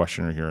another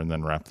questioner here and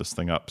then wrap this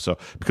thing up. So,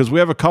 because we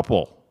have a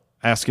couple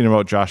asking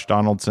about Josh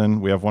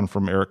Donaldson. We have one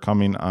from Eric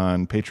Cumming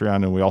on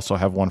Patreon, and we also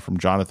have one from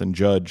Jonathan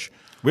Judge.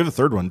 We have a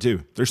third one,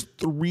 too. There's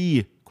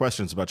 3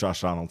 questions about Josh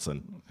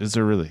Donaldson. Is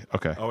there really?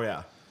 Okay. Oh,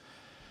 yeah.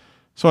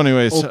 So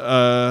anyways,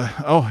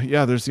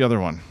 yeah, there's the other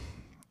one.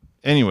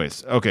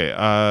 Anyways, okay.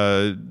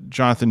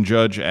 Jonathan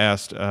Judge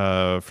asked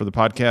for the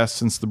podcast,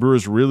 since the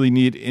Brewers really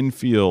need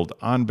infield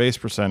on-base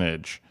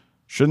percentage,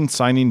 shouldn't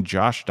signing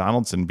Josh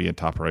Donaldson be a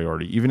top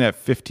priority, even at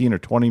 $15 or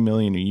 $20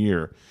 million a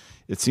year?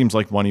 It seems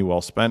like money well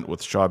spent,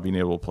 with Shaw being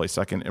able to play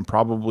second, and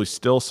probably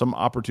still some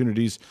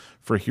opportunities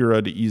for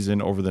Hira to ease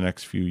in over the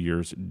next few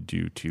years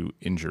due to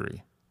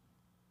injury.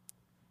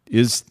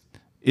 Is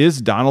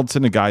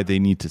Donaldson a guy they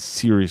need to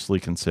seriously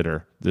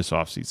consider this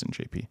offseason,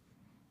 JP?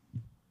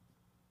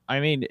 I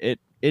mean, I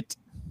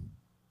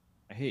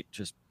hate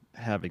just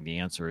having the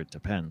answer. It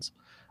depends.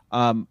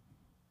 Well,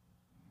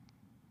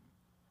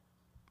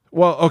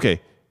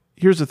 okay.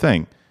 Here's the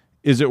thing.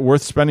 Is it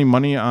worth spending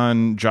money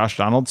on Josh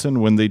Donaldson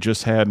when they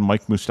just had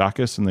Mike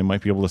Moustakas and they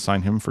might be able to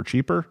sign him for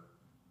cheaper?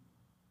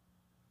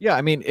 Yeah,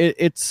 I mean,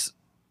 it's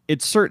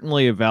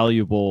certainly a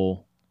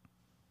valuable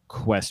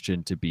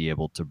question to be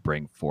able to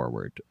bring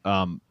forward.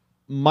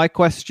 My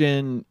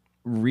question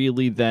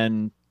really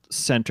then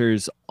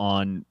centers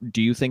on,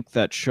 do you think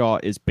that Shaw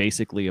is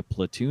basically a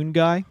platoon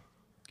guy?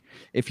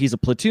 If he's a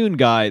platoon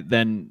guy,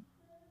 then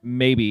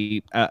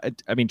maybe, I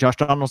mean, Josh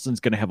Donaldson's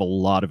going to have a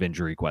lot of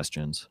injury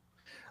questions.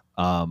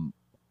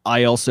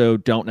 I also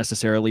don't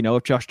necessarily know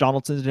if Josh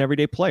Donaldson's an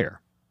everyday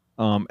player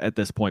at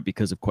this point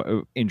because of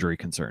injury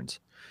concerns.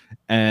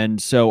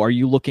 And so are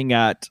you looking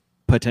at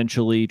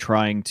potentially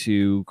trying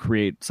to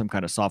create some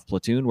kind of soft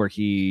platoon where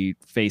he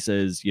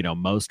faces,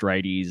 most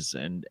righties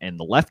and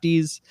the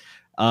lefties?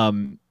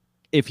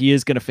 If he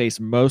is going to face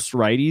most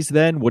righties,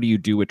 then what do you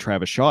do with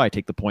Travis Shaw? I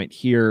take the point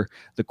here.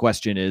 The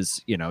question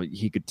is,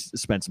 he could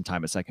spend some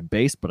time at second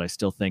base, but I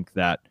still think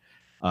that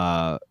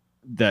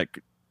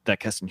that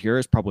Keston Hiura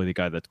is probably the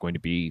guy that's going to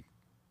be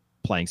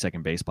playing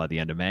second base by the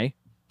end of May.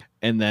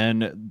 And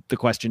then the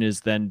question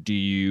is, then do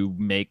you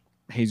make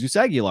Jesus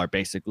Aguilar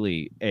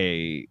basically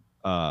a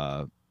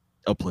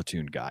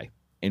platoon guy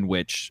in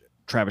which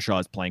Travis Shaw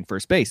is playing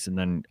first base? And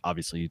then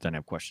obviously you then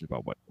have questions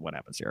about what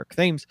happens to Eric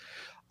Thames.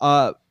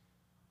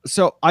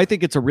 So I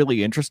think it's a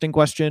really interesting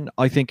question.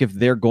 I think if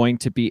they're going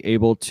to be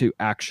able to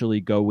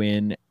actually go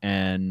in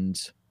and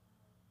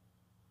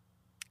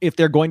if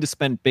they're going to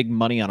spend big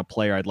money on a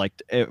player,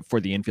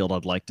 for the infield,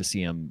 I'd like to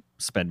see him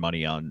spend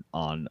money on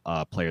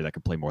a player that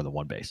could play more than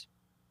one base,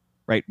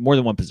 right? More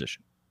than one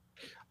position.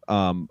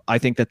 I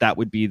think that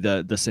would be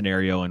the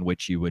scenario in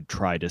which you would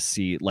try to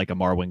see like a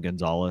Marwin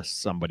Gonzalez,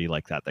 somebody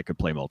like that could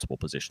play multiple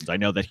positions. I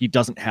know that he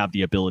doesn't have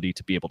the ability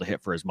to be able to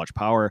hit for as much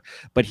power,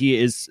 but he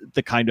is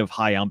the kind of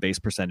high on base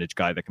percentage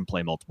guy that can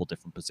play multiple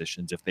different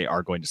positions. If they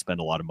are going to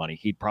spend a lot of money,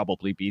 he'd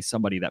probably be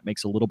somebody that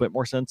makes a little bit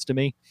more sense to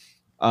me.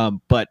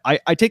 But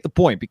I take the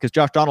point because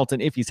Josh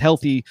Donaldson, if he's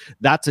healthy,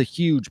 that's a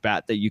huge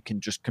bat that you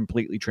can just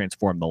completely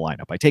transform the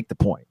lineup. I take the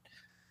point.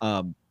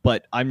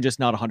 But I'm just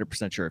not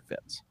 100% sure it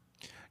fits.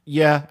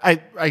 Yeah,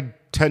 I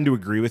tend to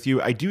agree with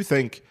you. I do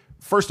think,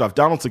 first off,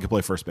 Donaldson can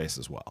play first base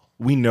as well.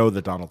 We know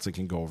that Donaldson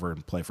can go over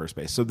and play first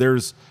base. So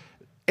there's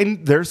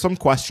some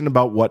question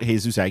about what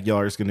Jesus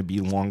Aguilar is going to be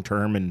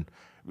long-term, and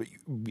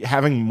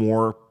having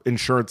more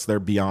insurance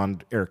there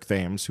beyond Eric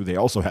Thames, who they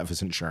also have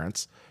as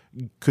insurance,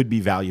 could be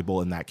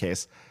valuable in that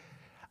case.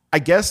 I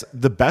guess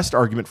the best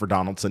argument for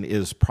Donaldson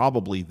is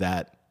probably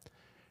that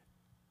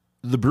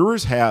the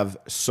Brewers have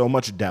so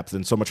much depth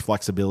and so much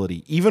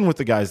flexibility, even with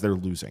the guys they're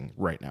losing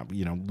right now,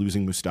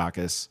 losing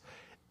Moustakas.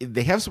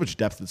 They have so much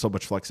depth and so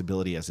much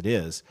flexibility as it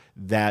is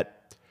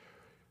that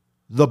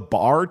the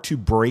bar to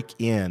break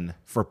in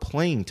for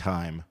playing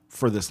time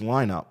for this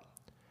lineup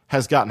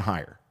has gotten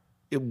higher.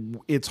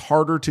 It's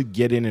harder to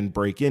get in and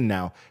break in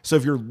now. So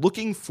if you're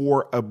looking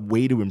for a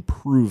way to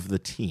improve the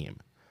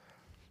team,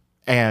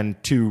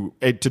 and to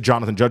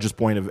Jonathan Judge's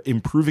point of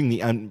improving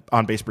the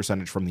on-base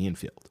percentage from the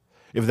infield,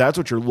 if that's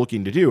what you're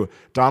looking to do,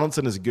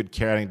 Donaldson is a good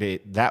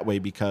candidate that way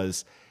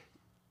because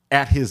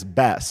at his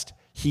best,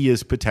 he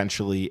is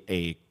potentially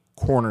a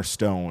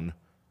cornerstone,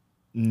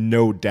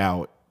 no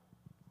doubt,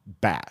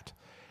 bat.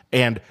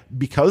 And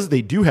because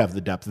they do have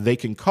the depth, they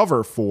can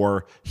cover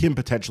for him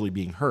potentially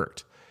being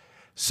hurt.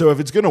 So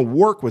if it's going to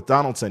work with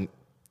Donaldson,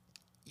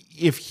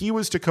 if he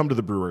was to come to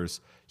the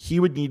Brewers, he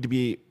would need to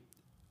be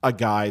a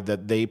guy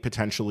that they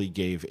potentially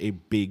gave a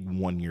big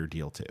one-year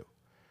deal to.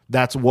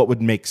 That's what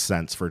would make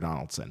sense for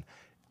Donaldson.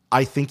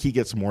 I think he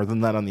gets more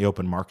than that on the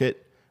open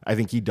market. I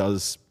think he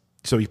does.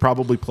 So he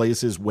probably plays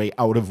his way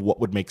out of what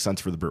would make sense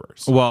for the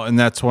Brewers. Well, and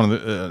that's one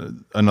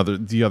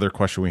of the other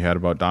question we had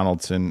about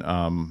Donaldson.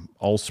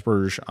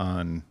 Allspurge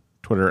on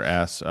Twitter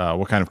asks,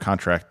 what kind of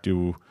contract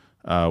do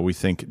we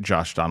think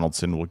Josh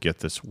Donaldson will get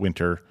this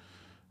winter?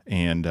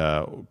 And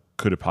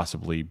could it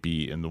possibly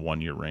be in the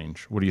 1 year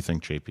range? What do you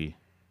think, JP?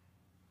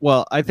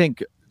 Well, I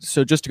think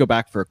so. Just to go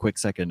back for a quick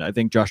second, I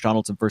think Josh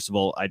Donaldson, first of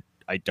all,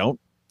 I don't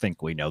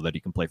think we know that he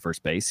can play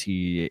first base.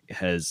 He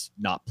has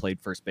not played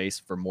first base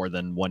for more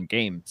than one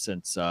game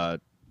since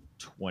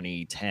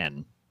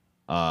 2010,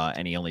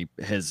 and he only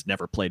has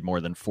never played more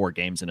than 4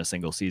 games in a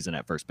single season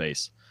at first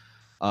base.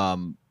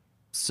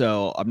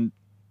 So I'm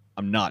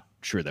not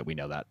sure that we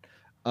know that.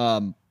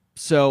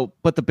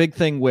 But the big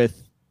thing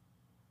with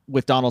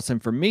Donaldson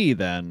for me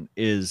then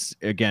is,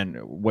 again,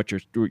 what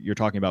you're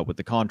talking about with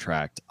the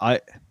contract.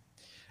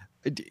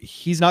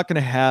 He's not going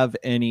to have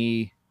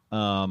any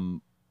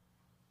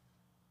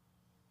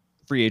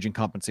free agent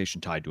compensation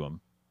tied to him.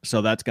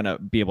 So that's going to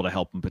be able to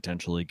help him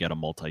potentially get a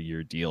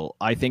multi-year deal.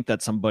 I think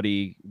that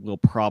somebody will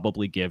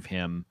probably give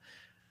him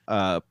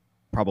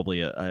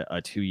probably a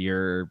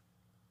 2-year,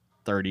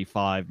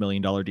 $35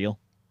 million deal.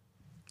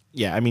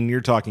 Yeah, I mean,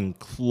 you're talking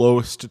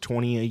close to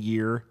 20 a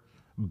year,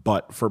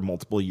 but for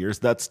multiple years.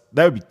 That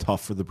would be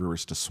tough for the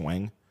Brewers to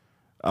swing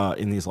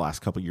in these last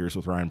couple of years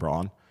with Ryan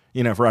Braun.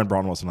 if Ryan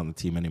Braun wasn't on the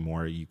team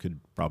anymore, you could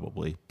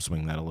probably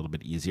swing that a little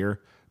bit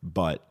easier,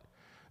 but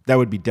that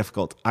would be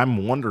difficult.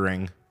 I'm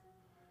wondering,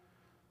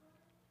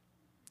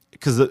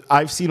 because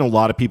I've seen a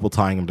lot of people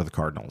tying him to the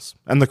Cardinals,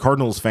 and the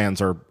Cardinals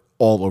fans are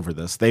all over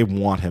this. They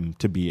want him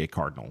to be a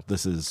Cardinal.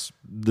 This is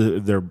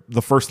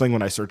the first thing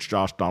when I searched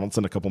Josh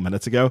Donaldson a couple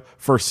minutes ago.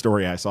 First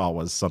story I saw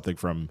was something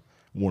from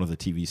one of the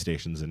TV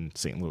stations in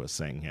St. Louis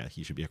saying, yeah,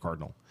 he should be a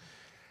Cardinal.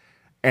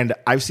 And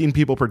I've seen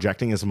people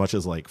projecting as much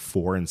as like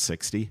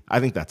 4-60. I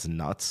think that's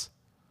nuts.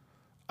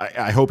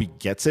 I hope he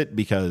gets it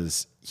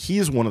because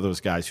he's one of those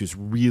guys who's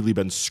really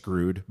been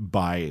screwed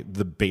by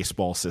the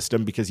baseball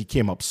system because he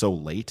came up so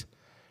late.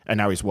 And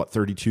now he's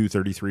 32,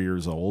 33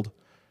 years old.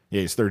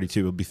 Yeah, he's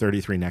 32. He'll be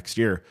 33 next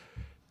year.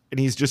 And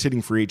he's just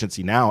hitting free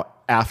agency now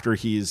after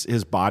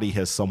his body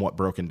has somewhat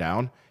broken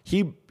down.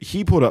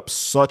 He put up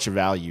such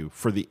value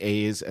for the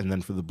A's and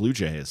then for the Blue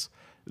Jays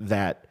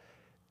that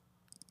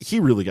he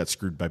really got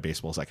screwed by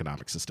baseball's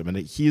economic system. And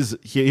he is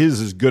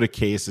as good a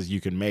case as you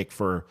can make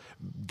for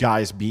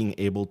guys being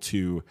able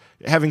to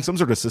having some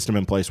sort of system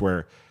in place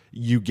where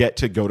you get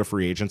to go to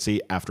free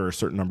agency after a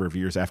certain number of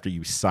years after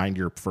you signed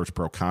your first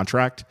pro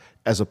contract,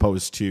 as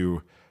opposed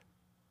to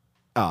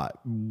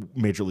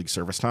major league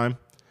service time,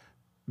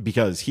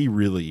 because he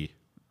really,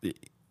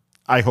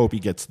 I hope he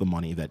gets the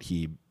money that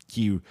he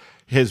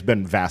has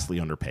been vastly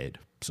underpaid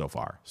so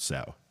far.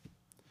 So,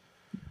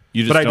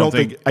 but I don't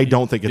think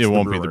it's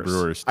won't be the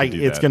Brewers.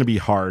 It's going to be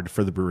hard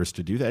for the Brewers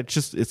to do that. It's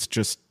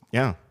just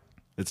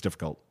it's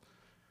difficult.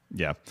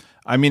 Yeah.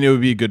 I mean, it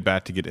would be a good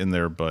bat to get in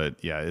there, but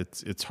yeah,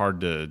 it's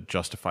hard to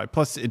justify.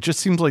 Plus, it just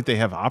seems like they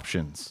have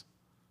options,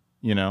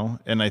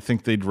 and I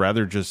think they'd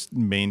rather just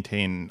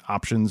maintain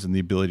options and the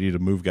ability to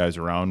move guys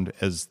around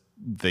as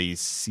they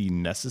see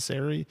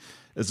necessary,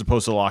 as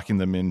opposed to locking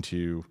them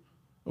into,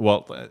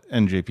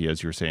 NJP,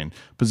 as you were saying,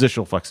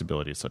 positional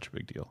flexibility is such a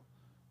big deal.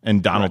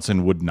 And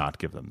Donaldson would not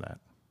give them that.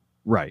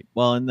 Right.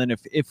 Well, and then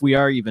if we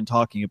are even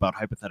talking about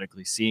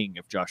hypothetically seeing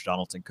if Josh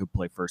Donaldson could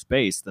play first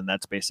base, then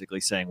that's basically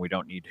saying we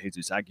don't need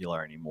Jesus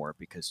Aguilar anymore,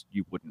 because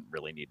you wouldn't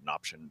really need an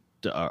option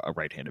to, a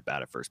right-handed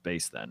bat at first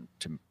base then,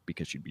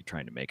 because you'd be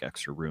trying to make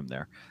extra room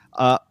there.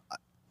 I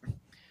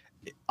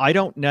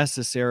don't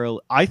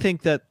necessarily. I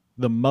think that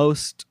the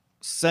most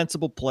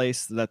sensible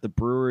place that the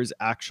Brewers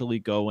actually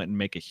go and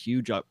make a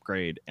huge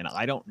upgrade, and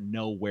I don't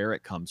know where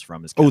it comes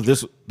from, is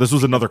catcher. This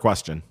was another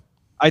question.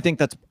 I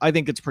think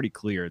it's pretty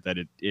clear that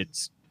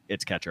it's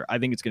catcher. I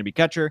think it's going to be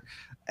catcher,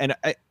 and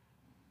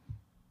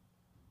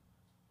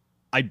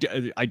I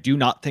do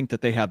not think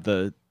that they have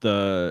the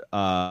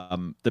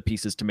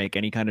pieces to make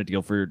any kind of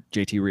deal for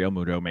JT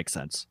Realmuto makes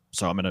sense.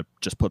 So I'm going to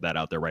just put that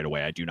out there right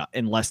away. I do not,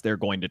 unless they're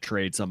going to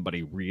trade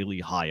somebody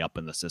really high up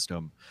in the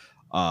system.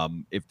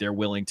 If they're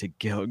willing to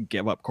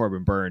give up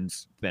Corbin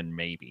Burns, then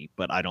maybe,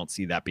 but I don't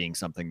see that being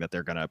something that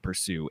they're going to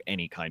pursue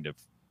any kind of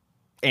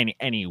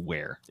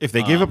anywhere. If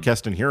they gave up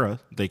Keston Hiura,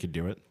 they could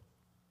do it.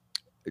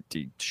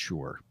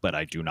 Sure, but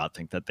I do not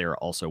think that they're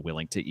also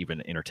willing to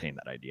even entertain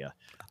that idea.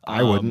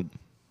 I wouldn't.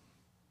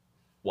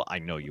 Well, I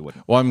know you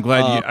wouldn't. Well, I'm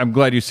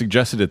glad you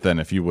suggested it then,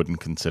 if you wouldn't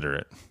consider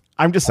it.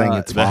 I'm just saying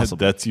it's possible.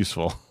 That's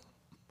useful.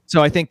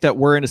 So I think that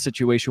we're in a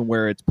situation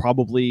where it's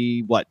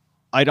probably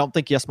I don't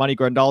think Yasmani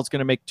Grandal is going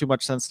to make too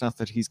much sense now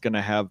that he's going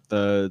to have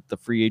the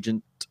free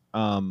agent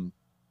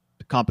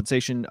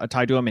compensation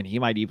tied to him, and he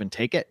might even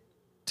take it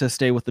to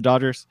stay with the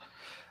Dodgers.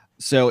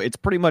 So it's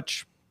pretty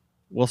much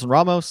Wilson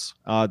Ramos.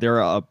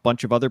 There are a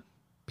bunch of other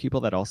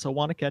people that also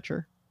want a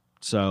catcher.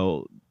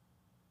 So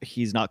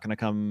he's not going to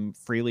come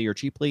freely or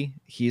cheaply.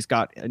 He's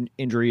got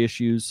injury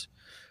issues.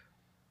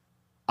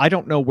 I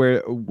don't know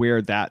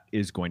where that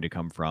is going to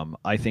come from.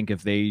 I think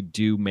if they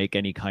do make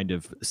any kind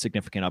of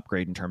significant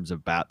upgrade in terms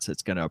of bats,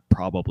 it's going to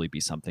probably be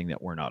something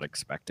that we're not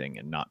expecting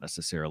and not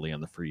necessarily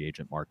on the free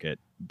agent market.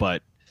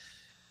 But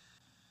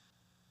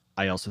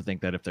I also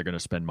think that if they're going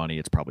to spend money,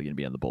 it's probably going to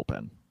be in the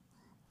bullpen.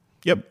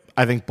 Yep.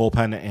 I think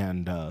bullpen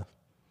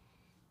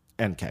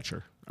and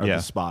catcher are the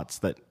spots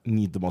that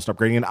need the most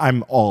upgrading. And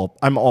I'm all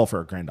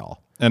for Grandal.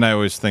 And I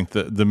always think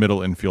that the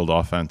middle infield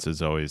offense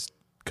is always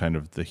kind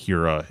of the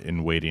Hiura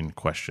in waiting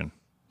question.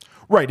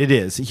 Right, it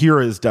is.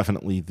 Hiura is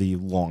definitely the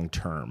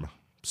long-term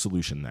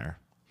solution there.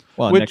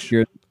 Well,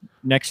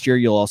 next year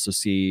you'll also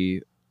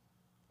see,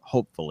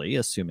 hopefully,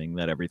 assuming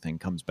that everything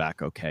comes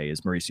back okay,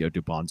 is Mauricio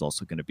Dubon's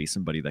also going to be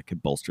somebody that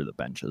could bolster the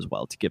bench as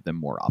well to give them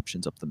more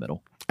options up the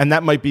middle. And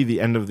that might be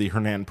the end of the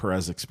Hernan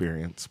Perez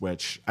experience,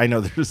 which I know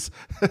there's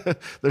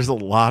a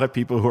lot of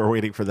people who are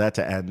waiting for that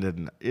to end,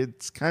 and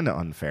it's kind of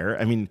unfair.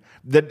 I mean,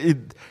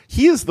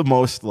 he is the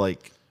most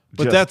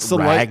that's the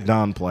ragged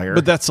on player.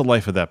 But that's the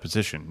life of that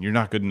position. You're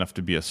not good enough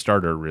to be a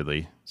starter,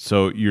 really.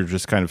 So you're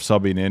just kind of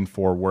subbing in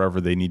for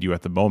wherever they need you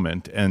at the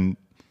moment, and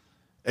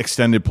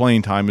extended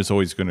playing time is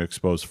always going to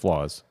expose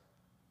flaws.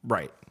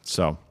 Right.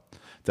 So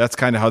that's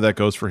kind of how that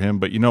goes for him.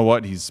 But you know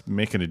what? He's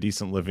making a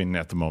decent living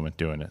at the moment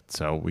doing it.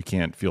 So we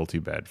can't feel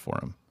too bad for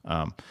him.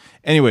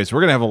 Anyways, we're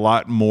going to have a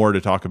lot more to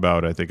talk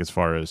about, I think, as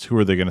far as who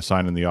are they going to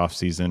sign in the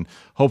offseason.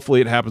 Hopefully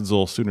it happens a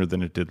little sooner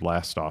than it did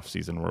last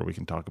offseason, where we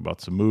can talk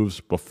about some moves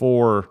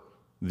before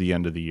the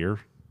end of the year,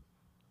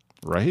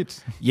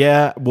 right?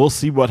 Yeah, we'll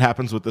see what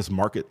happens with this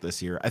market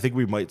this year. I think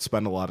we might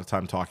spend a lot of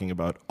time talking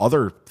about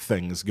other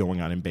things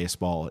going on in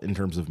baseball in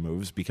terms of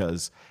moves,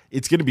 because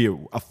it's going to be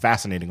a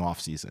fascinating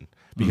offseason,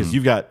 because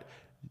you've got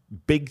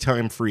big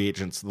time free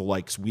agents, the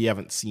likes we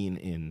haven't seen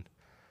in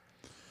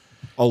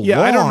a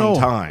long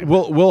time.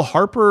 Will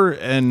Harper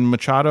and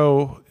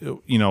Machado,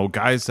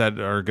 guys that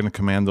are going to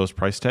command those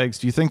price tags,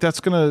 do you think that's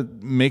going to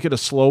make it a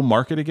slow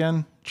market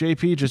again,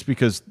 JP, just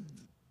because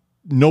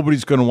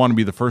nobody's going to want to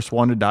be the first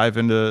one to dive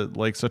into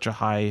like such a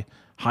high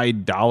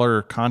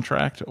dollar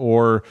contract?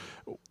 Or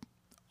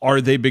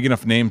are they big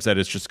enough names that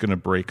it's just going to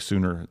break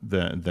sooner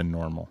than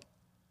normal?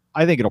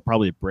 I think it'll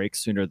probably break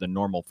sooner than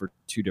normal for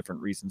two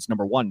different reasons.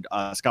 Number one,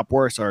 Scott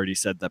Boras already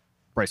said that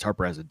Bryce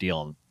Harper has a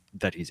deal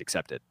that he's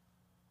accepted.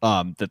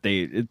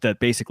 That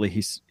basically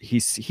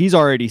he's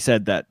already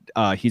said that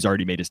he's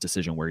already made his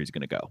decision where he's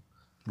going to go.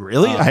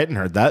 Really? I hadn't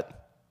heard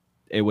that.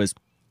 It was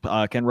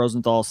Ken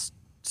Rosenthal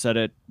said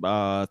it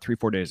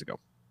 3-4 days ago,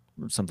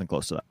 something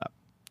close to that.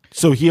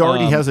 So he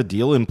already has a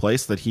deal in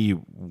place that he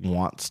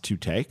wants to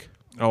take?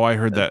 Oh, I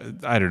heard that.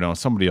 I don't know.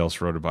 Somebody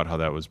else wrote about how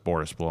that was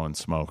Boras blowing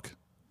smoke.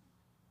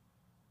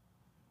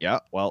 Yeah,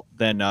 well,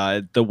 then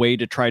the way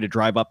to try to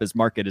drive up his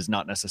market is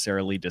not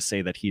necessarily to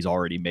say that he's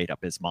already made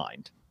up his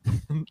mind.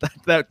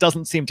 That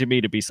doesn't seem to me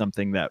to be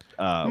something that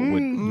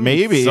would...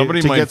 Maybe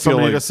somebody to might get feel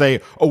somebody like, to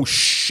say, oh,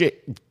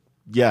 shit,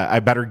 yeah, I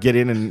better get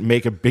in and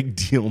make a big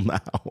deal now.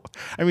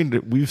 I mean,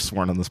 we've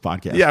sworn on this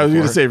podcast. Yeah, I was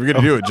going to before. say, if you're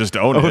going to do it, just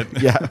own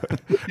it. Yeah.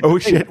 Oh,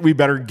 shit, we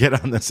better get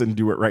on this and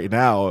do it right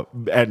now.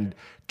 And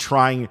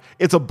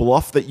it's a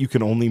bluff that you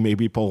can only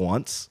maybe pull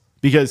once.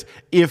 Because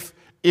if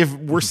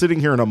we're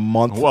sitting here in a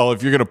month... Well,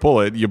 if you're going to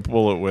pull it, you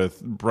pull it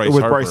with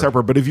Bryce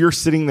Harper. But if you're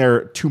sitting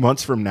there 2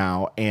 months from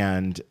now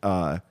and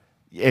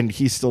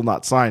he's still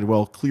not signed,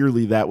 well,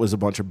 clearly that was a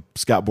bunch of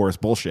Scott Boras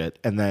bullshit.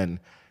 And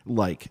then,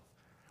 like,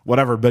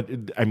 whatever. But,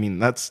 I mean,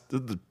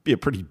 that'd be a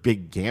pretty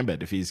big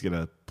gambit if he's going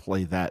to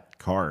play that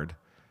card.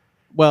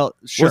 Well,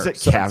 sure. Was it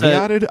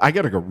caveated? I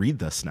got to go read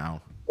this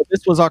now.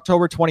 This was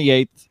October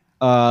 28th.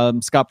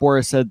 Scott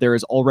Boras said there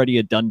is already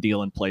a done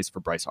deal in place for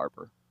Bryce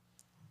Harper.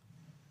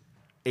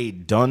 A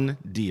done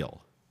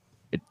deal.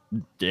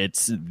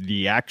 It's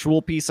the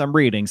actual piece I'm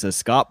reading says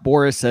Scott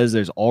Boras says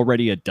there's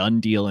already a done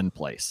deal in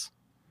place.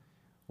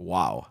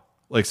 Wow.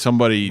 Like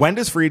somebody... When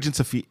does free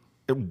agency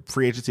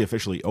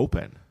officially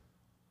open?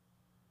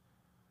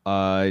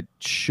 It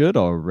should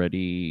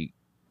already...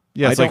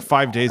 Yeah, it's like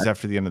 5 days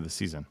after the end of the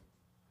season.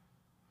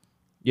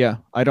 Yeah,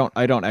 I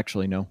don't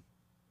actually know.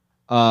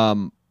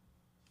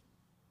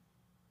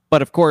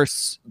 But of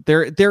course,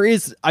 there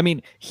is. I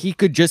mean, he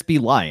could just be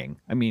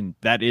lying. I mean,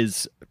 that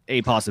is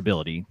a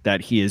possibility that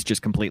he is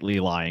just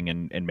completely lying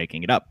and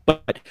making it up.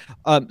 But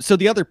so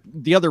the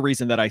other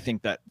reason that I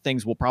think that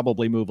things will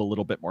probably move a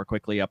little bit more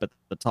quickly up at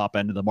the top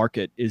end of the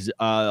market is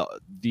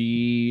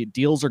the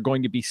deals are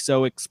going to be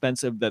so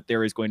expensive that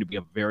there is going to be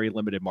a very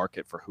limited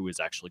market for who is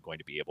actually going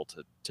to be able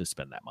to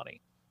spend that money.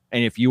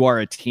 And if you are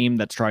a team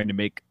that's trying to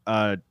make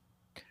a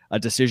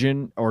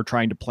decision or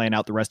trying to plan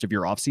out the rest of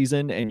your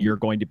offseason and you're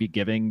going to be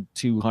giving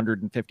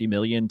 $250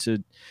 million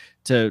to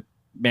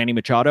Manny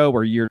Machado,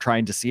 or you're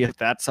trying to see if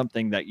that's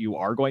something that you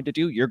are going to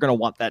do, you're going to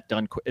want that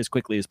done as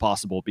quickly as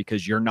possible,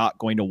 because you're not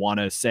going to want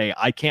to say,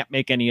 I can't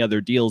make any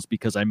other deals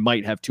because I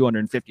might have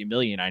 $250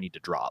 million I need to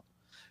drop.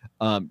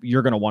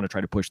 You're going to want to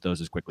try to push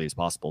those as quickly as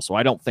possible. So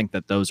I don't think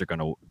that those are going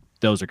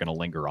to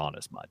linger on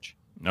as much.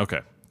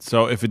 Okay.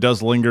 So if it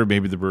does linger,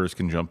 maybe the Brewers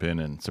can jump in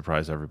and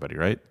surprise everybody,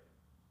 right?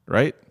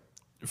 Right?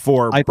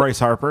 For Bryce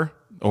Harper?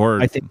 Or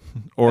I think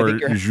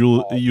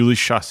Jhoulys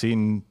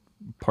Chacin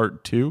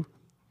Part 2?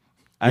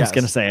 I was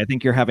going to say, I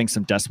think you're having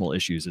some decimal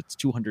issues. It's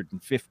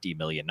 250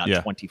 million, not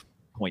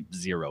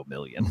 20.0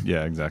 million.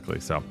 Yeah,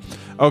 exactly. So,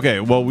 okay,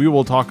 well, we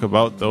will talk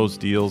about those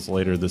deals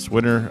later this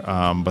winter,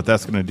 but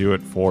that's going to do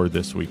it for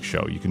this week's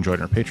show. You can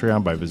join our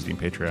Patreon by visiting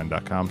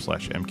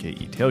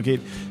patreon.com/MKE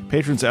Tailgate.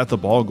 Patrons at the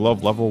ball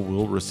glove level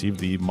will receive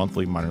the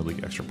monthly Minor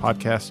League Extra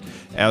podcast.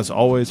 As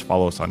always,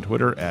 follow us on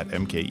Twitter at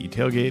MKE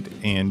Tailgate,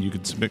 and you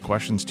can submit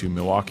questions to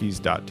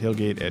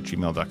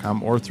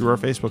milwaukees.tailgate@gmail.com or through our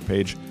Facebook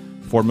page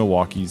for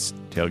Milwaukee's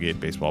Tailgate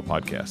Baseball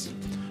Podcast.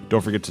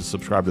 Don't forget to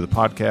subscribe to the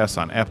podcast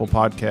on Apple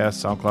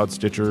Podcasts, SoundCloud,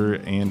 Stitcher,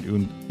 and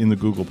in the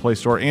Google Play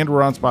Store, and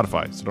we're on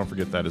Spotify, so don't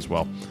forget that as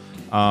well.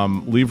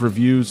 Leave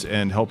reviews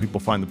and help people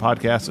find the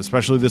podcast,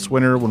 especially this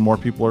winter when more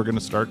people are going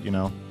to start,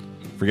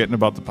 forgetting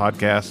about the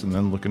podcast and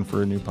then looking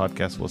for a new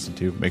podcast to listen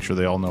to. Make sure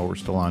they all know we're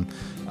still on,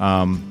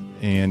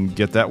 and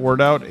get that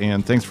word out.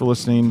 And thanks for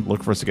listening.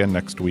 Look for us again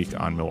next week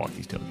on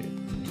Milwaukee's Tailgate.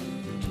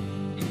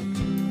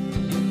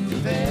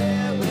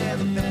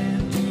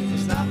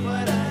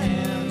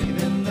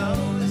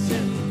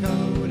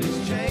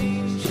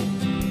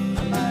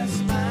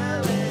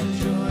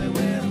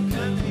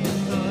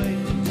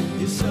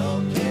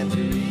 So